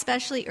I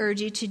especially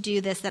urge you to do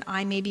this, that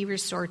I may be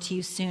restored to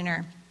you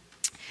sooner.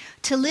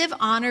 To live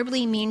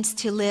honorably means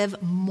to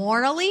live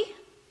morally,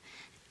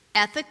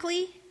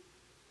 ethically,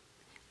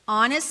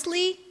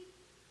 honestly,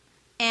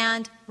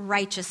 and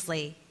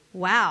righteously.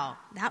 Wow,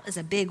 that was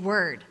a big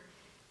word.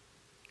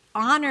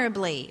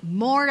 Honorably,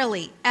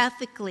 morally,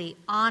 ethically,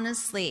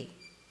 honestly,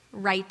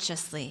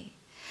 righteously.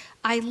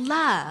 I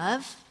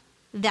love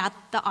that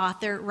the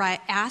author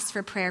asked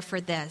for prayer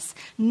for this,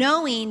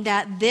 knowing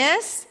that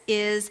this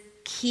is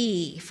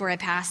key for a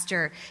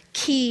pastor,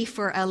 key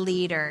for a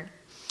leader,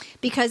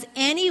 because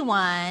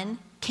anyone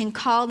can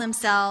call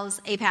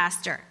themselves a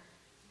pastor,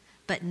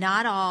 but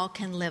not all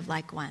can live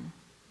like one.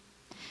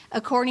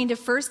 According to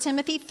 1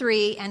 Timothy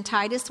 3 and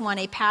Titus 1,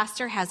 a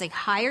pastor has a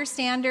higher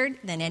standard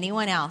than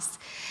anyone else.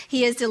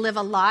 He is to live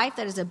a life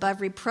that is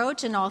above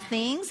reproach in all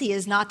things. He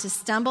is not to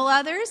stumble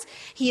others.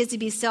 He is to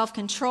be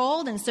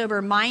self-controlled and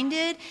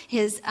sober-minded.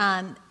 His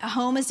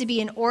home is to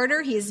be in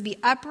order. He is to be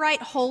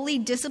upright, holy,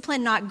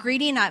 disciplined, not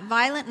greedy, not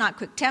violent, not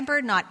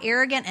quick-tempered, not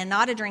arrogant, and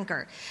not a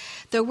drinker.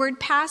 The word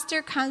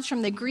pastor comes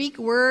from the Greek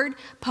word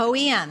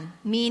poiema,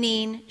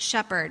 meaning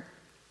shepherd.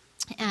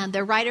 And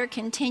the writer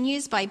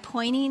continues by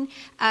pointing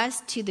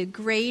us to the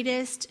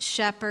greatest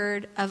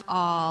shepherd of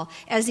all.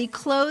 As he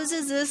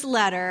closes this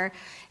letter,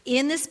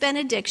 in this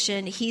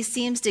benediction, he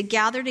seems to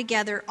gather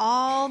together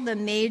all the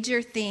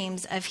major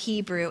themes of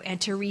Hebrew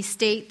and to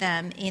restate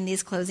them in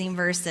these closing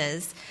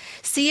verses.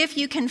 See if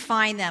you can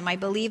find them. I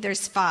believe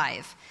there's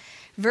 5.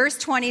 Verse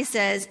 20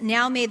 says,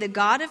 "Now may the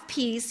God of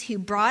peace, who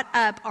brought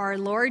up our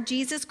Lord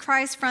Jesus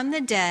Christ from the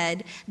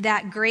dead,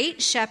 that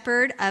great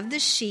shepherd of the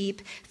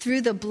sheep,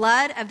 through the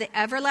blood of the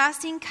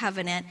everlasting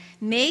covenant,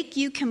 make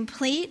you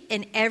complete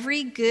in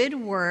every good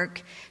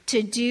work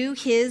to do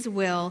his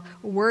will,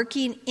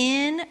 working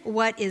in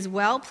what is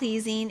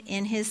well-pleasing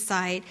in his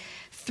sight,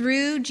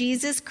 through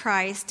Jesus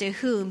Christ, to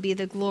whom be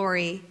the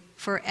glory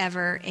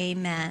forever.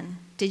 Amen."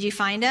 Did you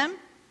find them?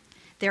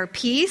 They're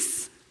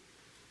peace,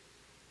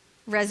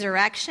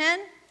 resurrection,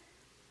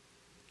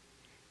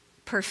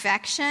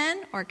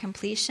 perfection or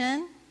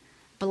completion,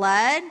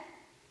 blood,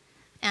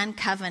 and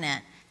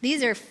covenant.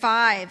 These are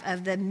 5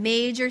 of the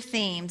major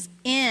themes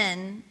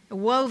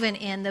woven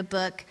in the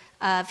book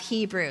of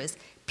Hebrews.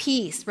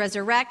 Peace,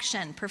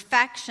 resurrection,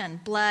 perfection,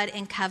 blood,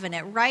 and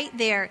covenant, right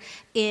there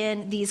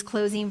in these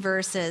closing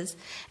verses.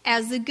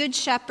 As the good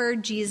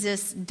shepherd,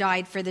 Jesus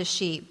died for the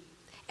sheep.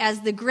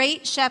 As the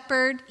great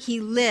shepherd, he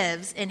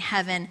lives in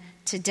heaven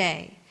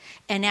today.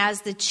 And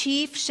as the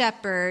chief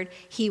shepherd,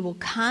 he will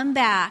come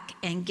back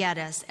and get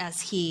us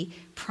as he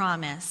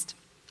promised.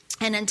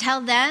 And until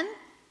then,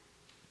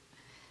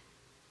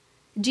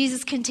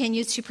 Jesus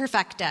continues to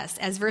perfect us,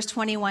 as verse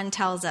 21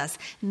 tells us,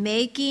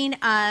 making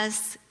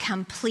us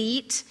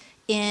complete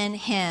in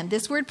him.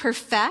 This word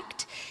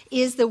perfect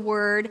is the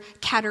word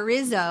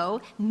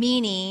katerizo,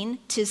 meaning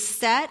to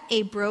set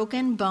a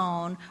broken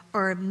bone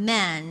or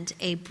mend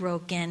a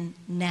broken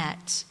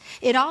net.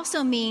 It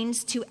also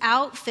means to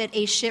outfit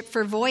a ship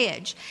for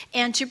voyage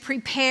and to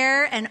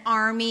prepare an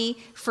army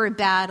for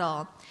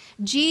battle.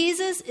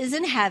 Jesus is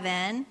in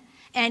heaven,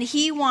 and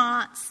he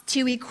wants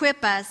to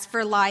equip us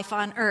for life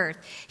on earth.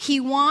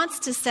 He wants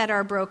to set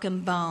our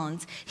broken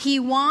bones. He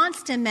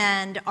wants to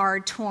mend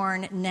our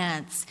torn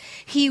nets.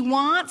 He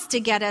wants to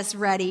get us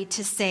ready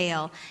to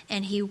sail,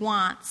 and he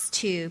wants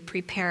to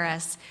prepare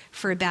us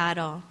for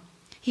battle.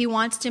 He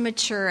wants to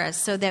mature us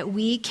so that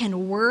we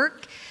can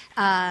work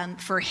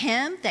for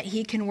him, that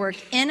he can work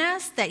in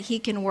us, that he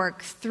can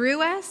work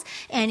through us,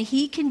 and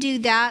he can do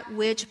that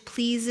which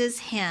pleases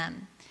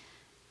him.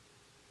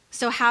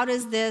 So how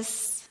does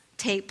this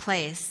take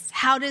place?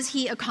 How does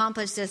he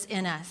accomplish this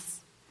in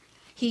us?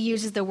 He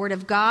uses the word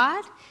of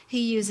God.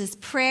 He uses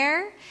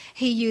prayer.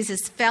 He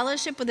uses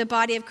fellowship with the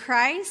body of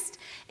Christ.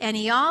 And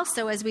he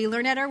also, as we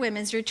learn at our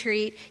women's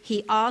retreat,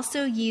 he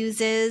also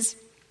uses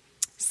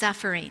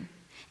suffering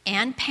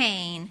and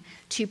pain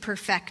to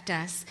perfect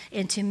us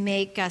and to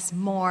make us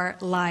more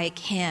like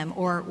him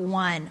or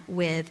one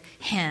with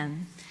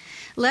him.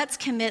 Let's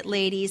commit,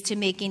 ladies, to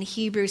making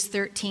Hebrews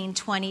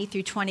 13:20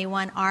 through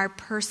 21 our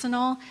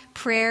personal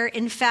prayer.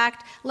 In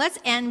fact, let's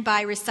end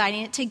by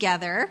reciting it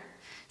together.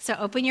 So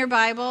open your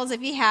Bibles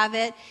if you have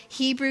it.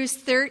 Hebrews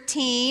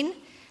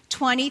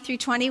 13:20 through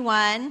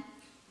 21.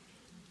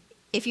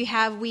 If you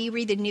have, we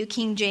read the New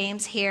King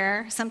James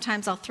here.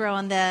 Sometimes I'll throw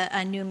in the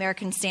New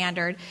American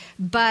Standard.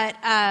 But,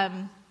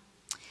 and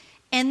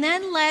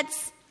then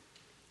let's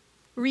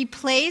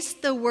replace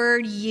the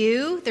word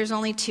you, there's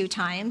only 2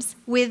 times,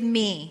 with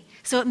me.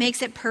 So it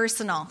makes it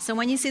personal. So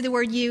when you see the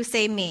word you,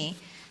 say me.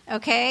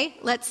 Okay,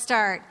 let's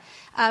start.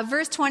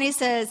 Verse 20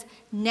 says,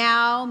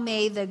 "Now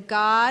may the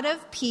God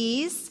of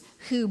peace,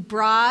 who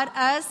brought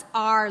us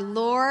our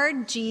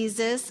Lord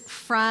Jesus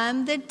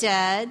from the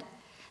dead,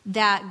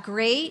 that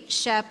great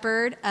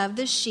shepherd of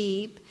the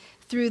sheep,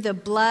 through the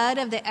blood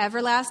of the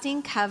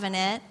everlasting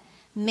covenant,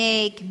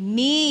 make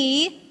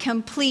me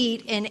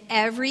complete in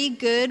every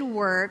good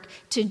work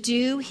to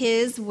do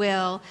his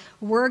will,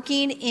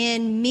 working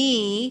in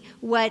me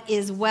what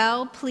is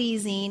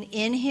well-pleasing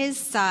in his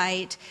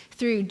sight,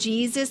 through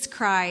Jesus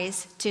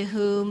Christ, to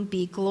whom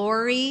be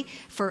glory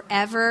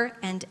forever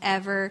and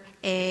ever.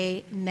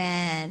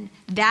 Amen."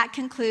 That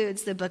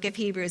concludes the book of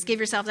Hebrews. Give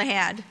yourselves a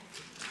hand.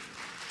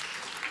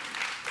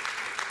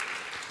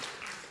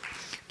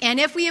 And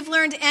if we have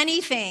learned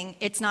anything,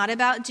 it's not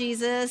about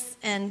Jesus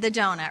and the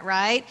donut,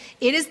 right?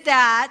 It is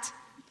that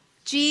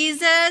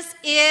Jesus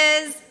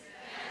is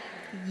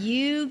better.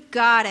 You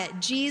got it.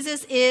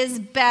 Jesus is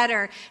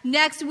better.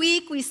 Next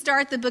week, we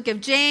start the book of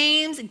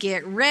James.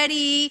 Get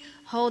ready.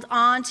 Hold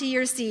on to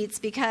your seats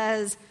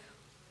because,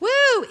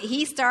 woo,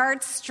 he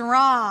starts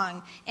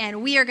strong.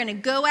 And we are going to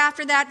go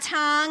after that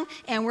tongue,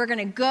 and we're going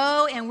to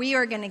go, and we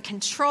are going to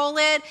control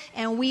it,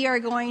 and we are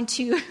going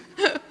to...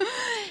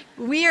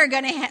 We are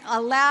going to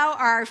allow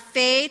our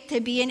faith to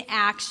be in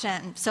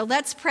action. So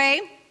let's pray,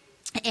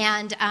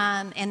 and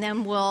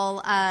then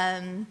we'll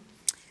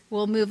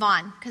move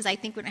on, because I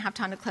think we don't have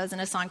time to close in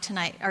a song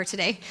tonight or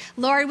today.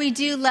 Lord, we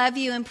do love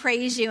you and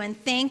praise you, and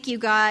thank you,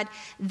 God,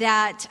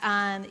 that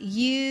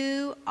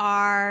you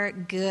are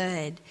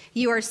good.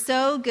 You are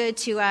so good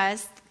to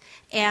us.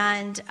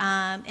 And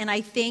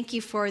I thank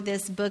you for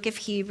this book of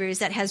Hebrews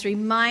that has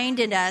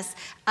reminded us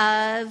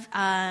of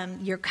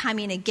your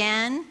coming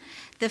again,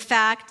 the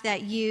fact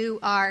that you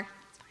are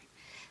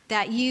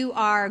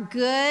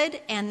good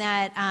and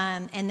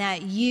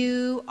that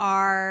you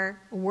are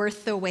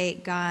worth the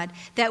wait, God.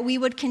 That we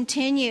would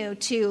continue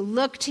to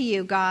look to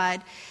you,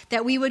 God.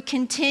 That we would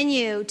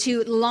continue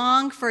to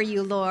long for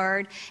you,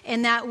 Lord.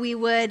 And that we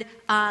would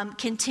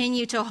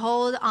continue to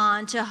hold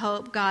on to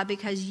hope, God,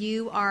 because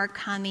you are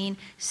coming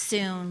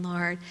soon,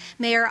 Lord.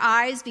 May our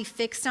eyes be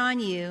fixed on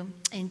you.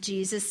 In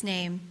Jesus'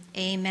 name,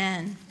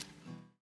 amen.